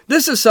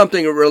this is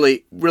something that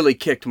really, really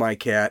kicked my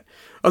cat.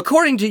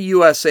 According to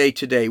USA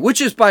Today, which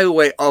is, by the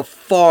way, a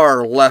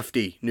far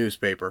lefty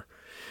newspaper,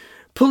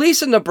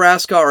 police in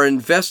Nebraska are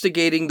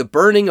investigating the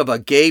burning of a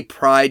gay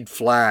pride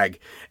flag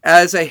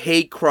as a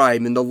hate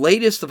crime in the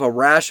latest of a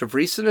rash of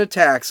recent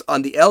attacks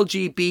on the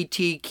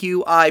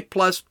LGBTQI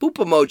plus poop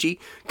emoji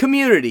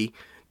community.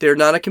 They're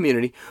not a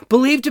community,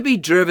 believed to be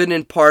driven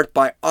in part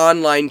by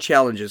online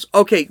challenges.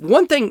 Okay,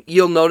 one thing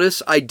you'll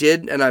notice I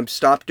did, and I've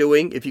stopped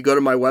doing, if you go to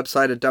my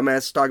website at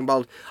Dumbass Talking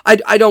About,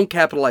 I don't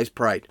capitalize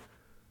pride.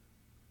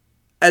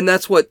 And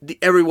that's what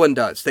everyone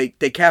does. They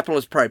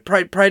capitalize pride.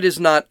 Pride is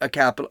not a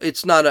capital.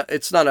 It's not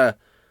a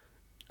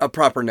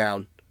proper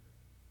noun.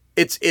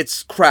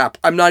 It's crap.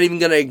 I'm not even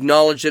going to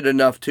acknowledge it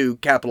enough to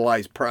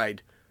capitalize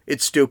pride.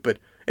 It's stupid.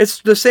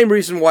 It's the same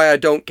reason why I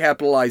don't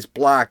capitalize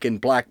black in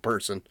black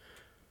person.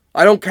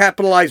 I don't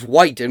capitalize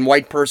white in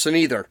white person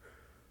either.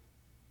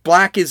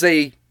 Black is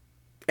an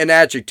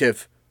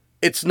adjective.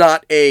 It's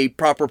not a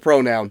proper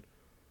pronoun.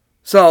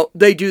 So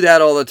they do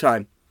that all the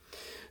time.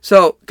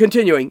 So,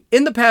 continuing,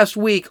 in the past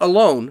week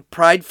alone,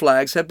 pride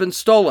flags have been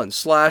stolen,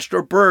 slashed,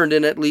 or burned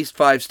in at least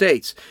 5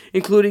 states,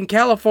 including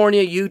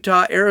California,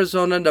 Utah,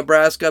 Arizona,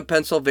 Nebraska,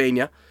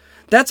 Pennsylvania.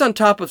 That's on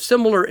top of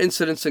similar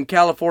incidents in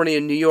California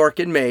and New York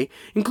in May,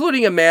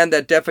 including a man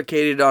that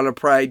defecated on a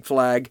pride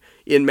flag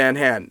in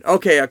Manhattan.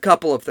 Okay, a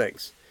couple of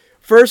things.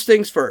 First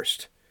things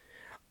first,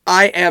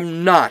 I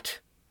am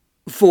not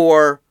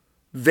for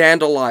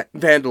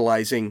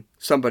vandalizing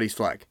somebody's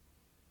flag.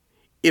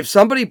 If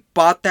somebody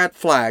bought that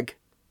flag,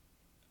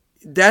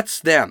 that's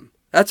them.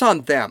 That's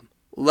on them.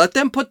 Let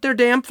them put their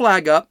damn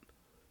flag up.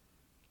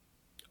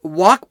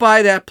 Walk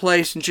by that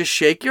place and just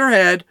shake your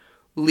head.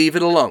 Leave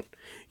it alone.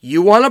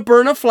 You want to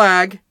burn a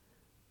flag,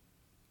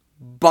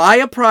 buy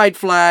a pride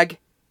flag,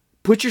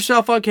 put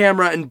yourself on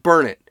camera and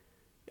burn it.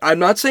 I'm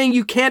not saying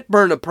you can't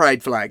burn a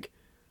pride flag.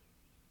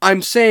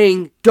 I'm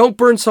saying don't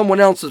burn someone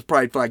else's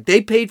pride flag.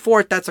 They paid for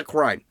it. That's a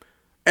crime.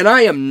 And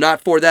I am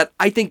not for that.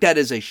 I think that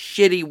is a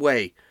shitty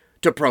way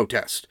to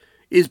protest,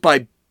 is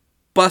by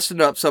busting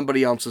up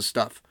somebody else's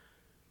stuff.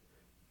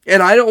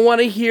 And I don't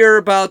want to hear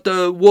about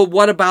the, well,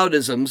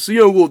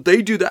 whataboutisms.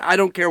 They do that. I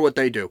don't care what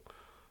they do.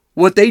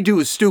 What they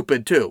do is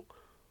stupid too.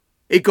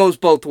 It goes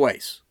both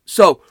ways.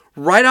 So,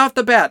 right off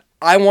the bat,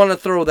 I want to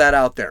throw that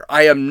out there.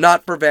 I am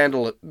not for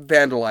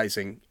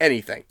vandalizing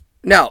anything.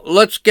 Now,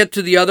 let's get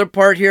to the other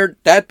part here.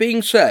 That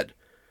being said,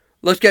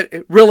 let's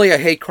get really a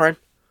hate crime.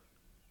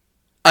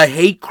 A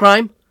hate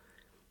crime?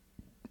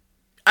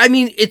 I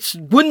mean, it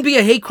wouldn't be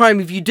a hate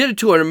crime if you did it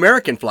to an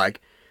American flag.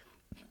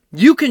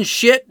 You can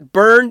shit,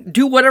 burn,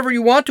 do whatever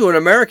you want to an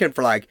American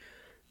flag.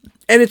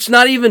 And it's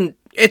not even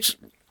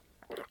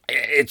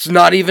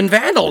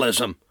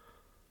vandalism.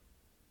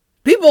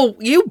 People,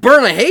 you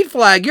burn a hate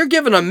flag, you're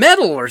given a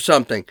medal or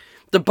something.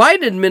 The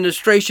Biden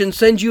administration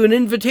sends you an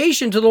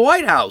invitation to the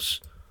White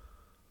House.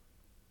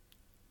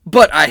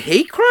 But a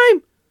hate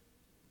crime?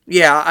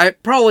 Yeah, I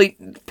probably,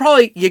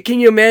 can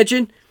you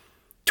imagine?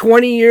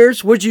 20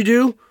 years, what'd you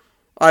do?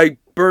 I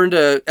burned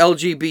a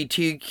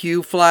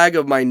LGBTQ flag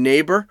of my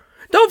neighbor.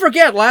 Don't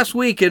forget, last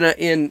week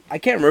in I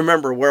can't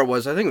remember where it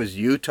was. I think it was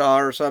Utah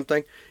or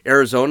something.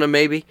 Arizona,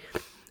 maybe.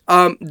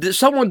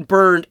 Someone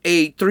burned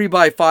a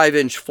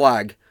 3x5-inch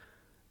flag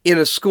in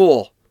a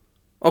school.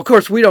 Of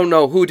course, we don't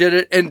know who did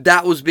it, and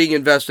that was being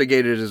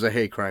investigated as a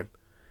hate crime.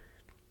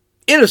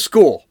 In a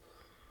school.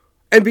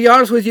 And be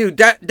honest with you,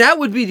 that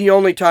would be the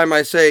only time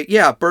I say,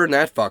 yeah, burn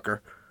that fucker.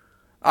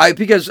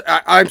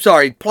 I'm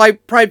sorry,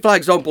 pride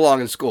flags don't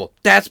belong in school.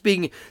 That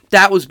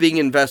was being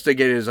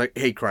investigated as a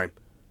hate crime.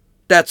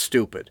 That's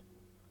stupid.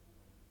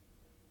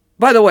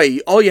 By the way,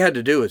 all you had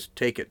to do is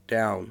take it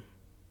down.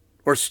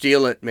 Or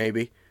steal it,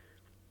 maybe.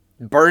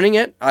 Burning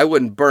it? I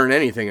wouldn't burn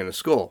anything in a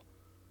school.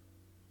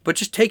 But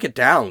just take it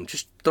down.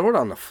 Just throw it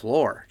on the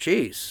floor.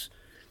 Jeez.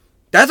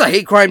 That's a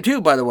hate crime too,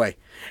 by the way.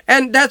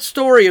 And that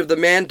story of the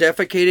man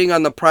defecating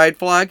on the pride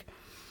flag,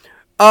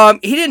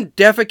 he didn't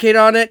defecate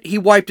on it. He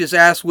wiped his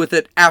ass with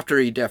it after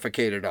he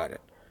defecated on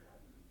it.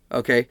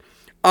 Okay?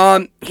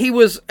 He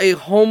was a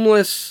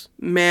homeless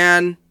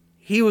man.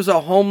 He was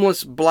a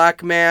homeless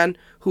black man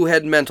who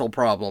had mental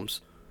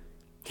problems.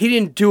 He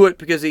didn't do it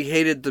because he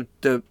hated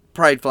the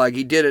pride flag.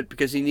 He did it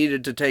because he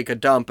needed to take a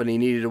dump and he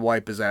needed to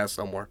wipe his ass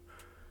somewhere.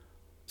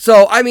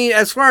 So, I mean,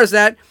 as far as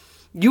that,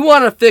 you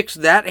want to fix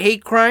that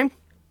hate crime?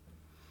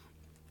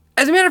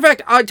 As a matter of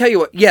fact, I'll tell you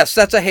what. Yes,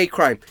 that's a hate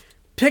crime.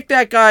 Pick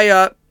that guy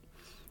up,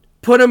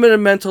 put him in a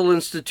mental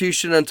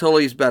institution until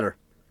he's better.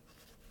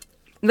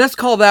 Let's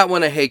call that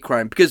one a hate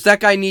crime, because that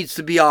guy needs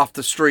to be off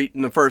the street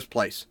in the first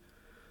place.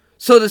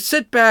 So to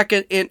sit back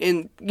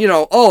and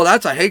oh,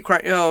 that's a hate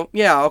crime.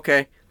 Yeah,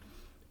 okay.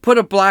 Put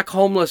a black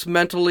homeless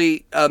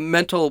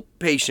mental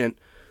patient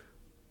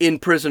in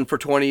prison for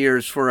 20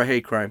 years for a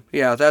hate crime.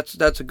 Yeah,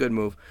 that's a good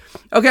move.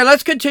 Okay,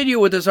 let's continue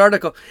with this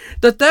article.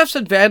 The thefts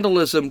and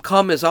vandalism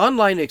come as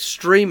online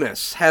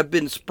extremists have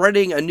been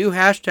spreading a new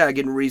hashtag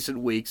in recent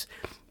weeks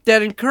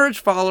that encourage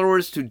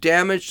followers to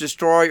damage,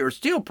 destroy, or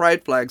steal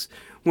pride flags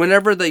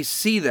whenever they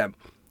see them,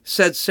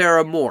 said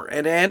Sarah Moore,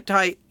 an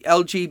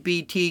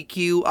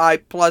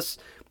anti-LGBTQI plus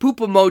poop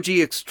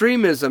emoji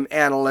extremism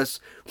analyst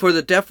for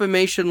the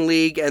Defamation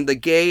League and the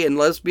Gay and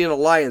Lesbian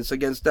Alliance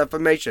Against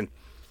Defamation.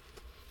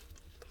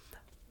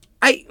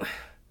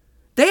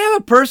 They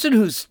have a person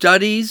who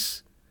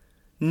studies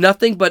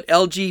nothing but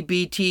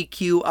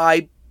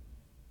LGBTQI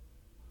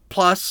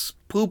plus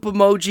poop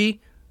emoji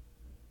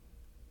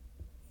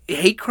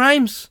hate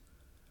crimes.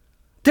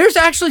 There's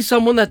actually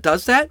someone that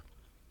does that.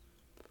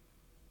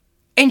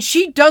 And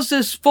she does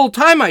this full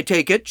time, I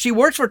take it. She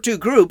works for two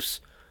groups.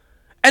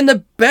 And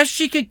the best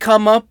she could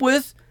come up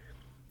with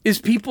is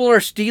people are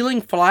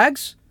stealing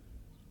flags?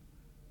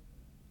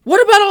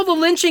 What about all the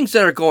lynchings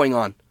that are going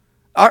on?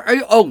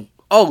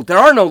 There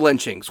are no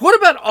lynchings. What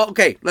about all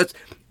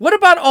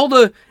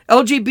the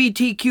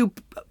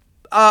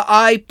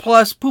LGBTQI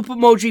plus poop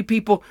emoji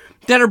people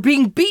that are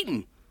being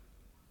beaten?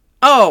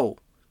 Oh,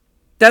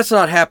 that's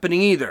not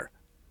happening either.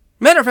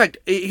 Matter of fact,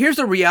 here's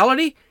the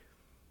reality.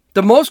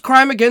 The most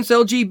crime against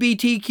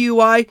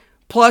LGBTQI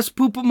plus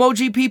poop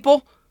emoji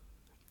people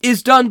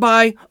is done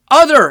by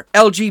other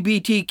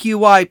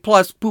LGBTQI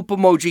plus poop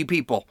emoji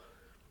people.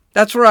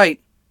 That's right.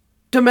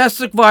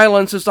 Domestic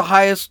violence is the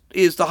highest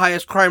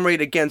crime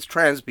rate against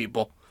trans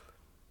people.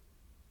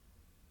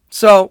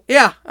 So,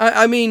 yeah,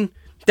 I mean,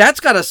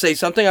 that's got to say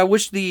something. I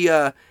wish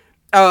the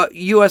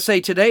USA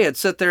Today had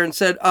sat there and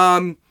said,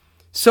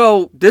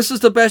 so this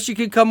is the best you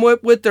can come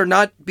with? They're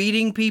not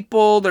beating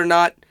people. They're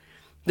not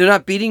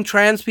beating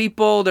trans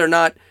people. They're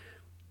not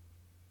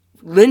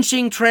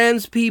lynching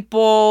trans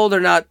people. They're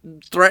not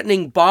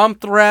threatening bomb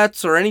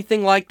threats or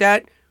anything like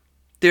that.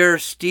 They're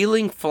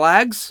stealing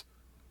flags.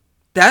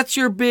 That's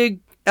your big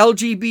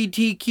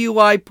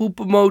LGBTQI poop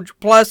emoji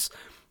plus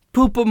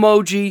poop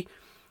emoji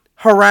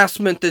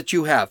harassment that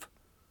you have.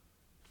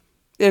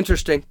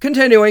 Interesting.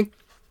 Continuing.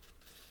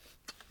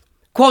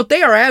 Quote,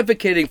 they are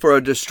advocating for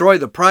a Destroy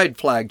the Pride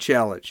Flag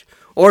challenge.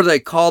 Or they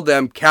call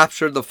them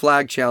Capture the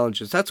Flag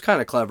challenges. That's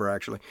kind of clever,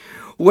 actually.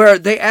 Where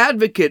they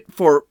advocate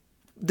for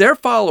their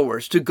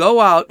followers to go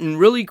out in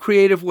really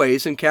creative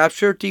ways and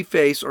capture,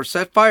 deface, or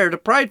set fire to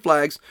pride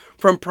flags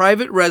from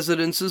private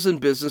residences and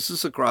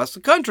businesses across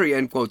the country,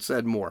 end quote,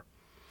 said Moore.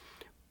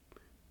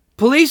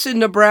 Police in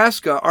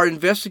Nebraska are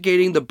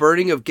investigating the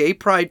burning of gay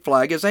pride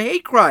flag as a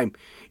hate crime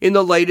in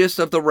the latest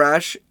of the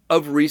rash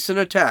of recent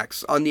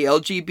attacks on the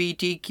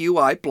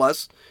LGBTQI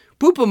plus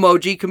poop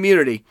emoji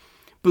community,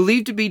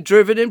 believed to be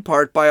driven in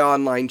part by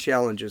online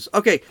challenges.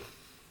 Okay,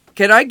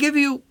 can I give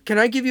you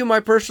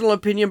my personal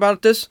opinion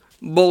about this?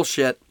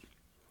 Bullshit.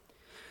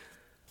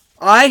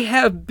 I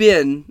have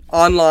been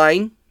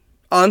online,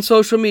 on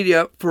social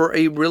media, for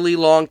a really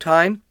long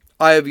time.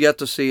 I have yet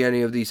to see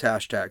any of these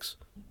hashtags.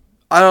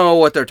 I don't know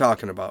what they're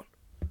talking about.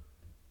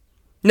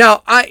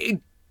 Now,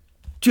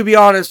 to be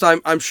honest,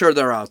 I'm sure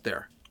they're out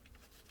there.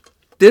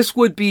 This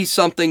would be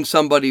something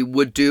somebody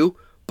would do,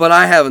 but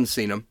I haven't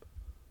seen them.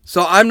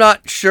 So I'm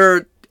not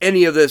sure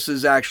any of this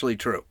is actually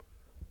true.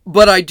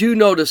 But I do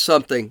notice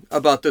something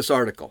about this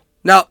article.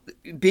 Now,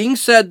 being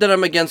said that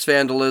I'm against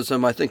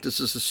vandalism, I think this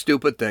is a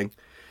stupid thing.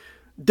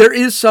 There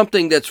is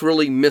something that's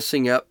really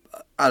missing out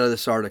of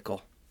this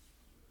article.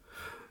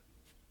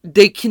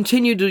 They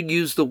continue to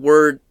use the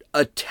word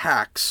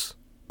attacks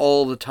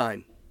all the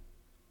time.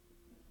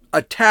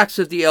 Attacks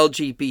of the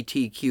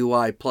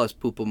LGBTQI plus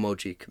poop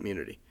emoji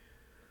community.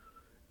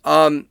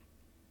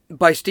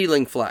 By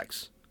stealing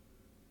flags.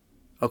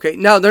 Okay,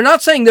 now they're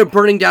not saying they're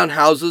burning down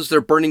houses,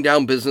 they're burning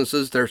down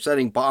businesses, they're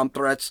setting bomb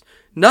threats.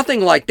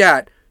 Nothing like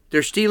that.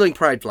 They're stealing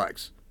pride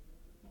flags.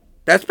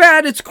 That's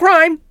bad, it's a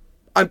crime.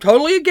 I'm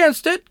totally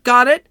against it,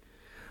 got it.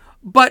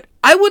 But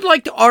I would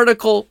like the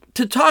article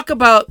to talk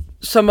about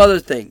some other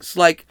things,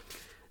 like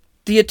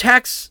the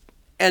attacks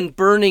and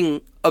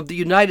burning of the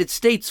United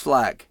States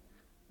flag.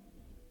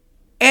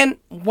 And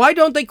why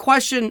don't they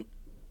question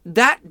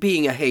that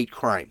being a hate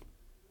crime?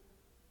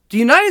 The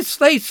United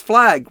States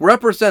flag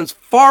represents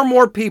far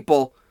more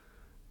people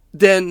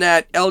than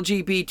that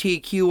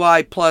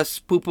LGBTQI plus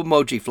poop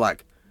emoji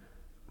flag.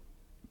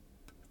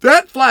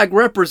 That flag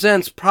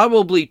represents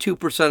probably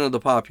 2% of the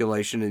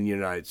population in the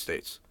United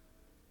States.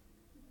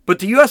 But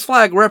the U.S.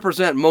 flag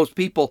represents most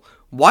people.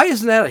 Why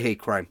isn't that a hate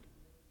crime?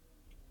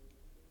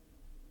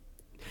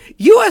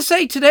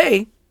 USA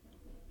Today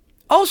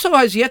also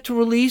has yet to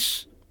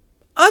release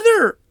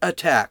other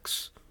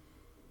attacks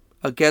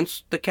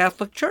against the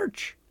Catholic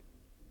Church,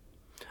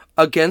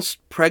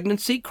 against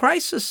pregnancy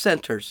crisis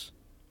centers,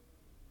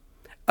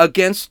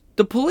 against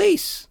the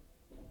police,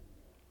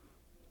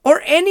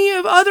 or any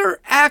of other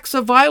acts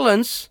of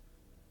violence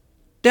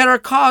that are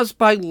caused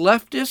by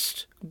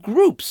leftist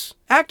groups,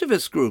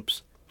 activist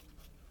groups.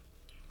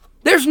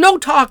 There's no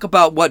talk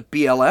about what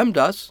BLM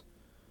does.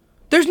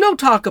 There's no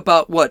talk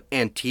about what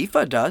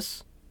Antifa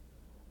does.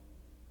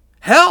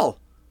 Hell,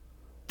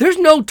 there's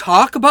no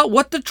talk about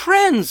what the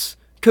trans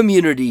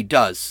community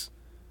does.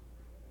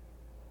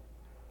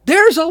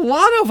 There's a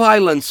lot of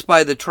violence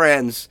by the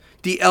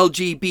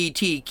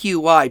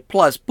LGBTQI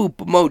plus poop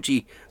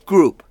emoji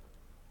group.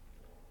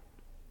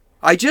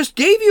 I just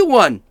gave you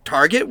one.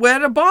 Target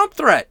had a bomb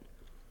threat.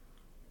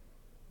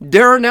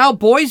 There are now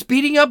boys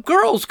beating up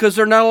girls because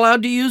they're not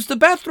allowed to use the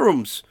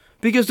bathrooms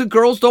because the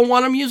girls don't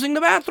want them using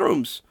the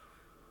bathrooms.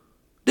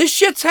 This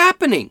shit's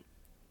happening.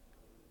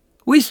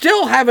 We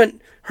still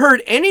haven't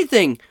heard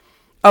anything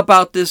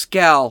about this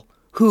gal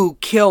who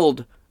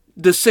killed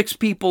the 6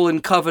 people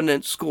in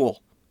Covenant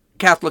School,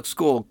 Catholic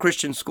school,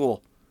 Christian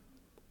school.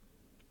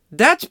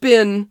 That's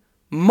been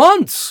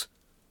months.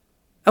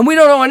 And we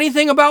don't know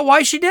anything about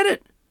why she did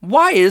it.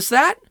 Why is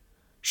that?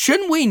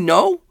 Shouldn't we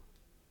know?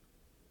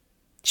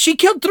 She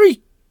killed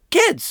 3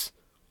 kids.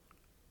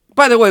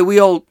 By the way, we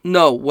all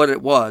know what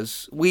it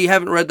was. We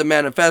haven't read the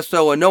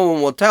manifesto and no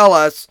one will tell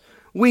us.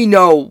 We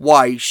know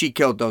why she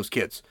killed those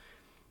kids.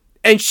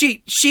 And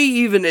she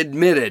even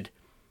admitted,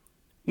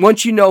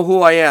 once you know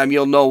who I am,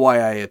 you'll know why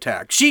I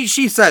attacked. She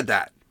said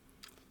that.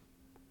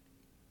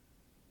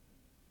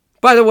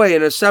 By the way,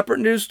 in a separate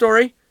news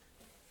story,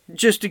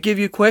 just to give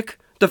you quick,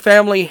 the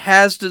family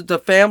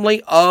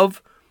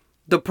of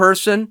the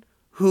person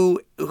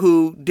who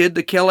did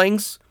the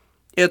killings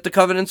at the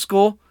Covenant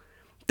School,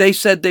 they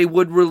said they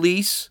would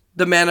release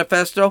the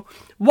manifesto.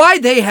 Why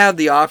they have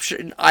the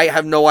option, I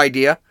have no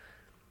idea.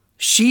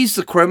 She's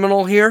the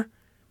criminal here.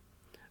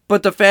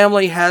 But the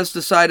family has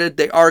decided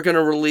they are going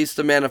to release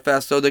the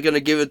manifesto. They're going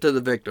to give it to the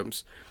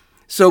victims.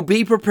 So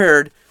be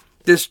prepared.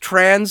 This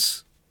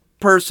trans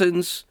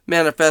person's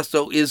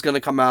manifesto is going to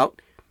come out.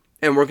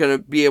 And we're going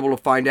to be able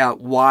to find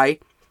out why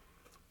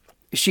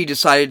she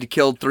decided to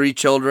kill 3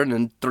 children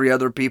and 3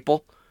 other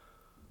people.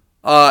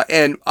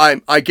 And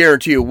I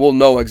guarantee you we'll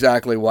know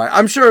exactly why.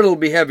 I'm sure it'll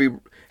be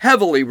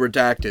heavily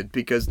redacted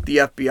because the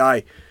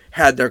FBI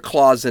had their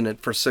claws in it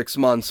for 6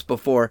 months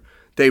before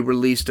they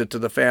released it to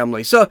the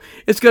family. So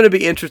it's going to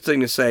be interesting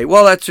to say,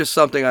 well, that's just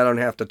something I don't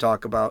have to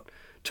talk about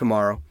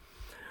tomorrow.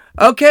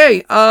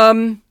 Okay,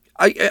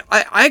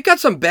 I got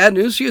some bad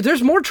news for you.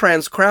 There's more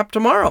trans crap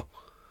tomorrow.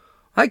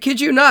 I kid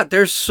you not.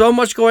 There's so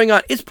much going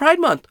on. It's Pride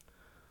Month.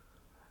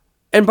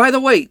 And by the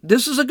way,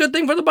 this is a good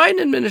thing for the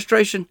Biden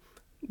administration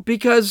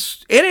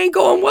because it ain't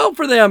going well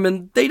for them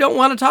and they don't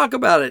want to talk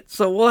about it.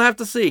 So we'll have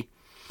to see.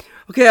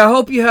 Okay, I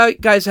hope you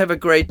guys have a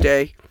great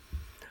day.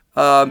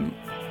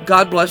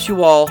 God bless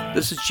you all.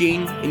 This is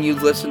Gene, and you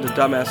listen to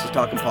Dumbasses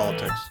Talking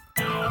Politics.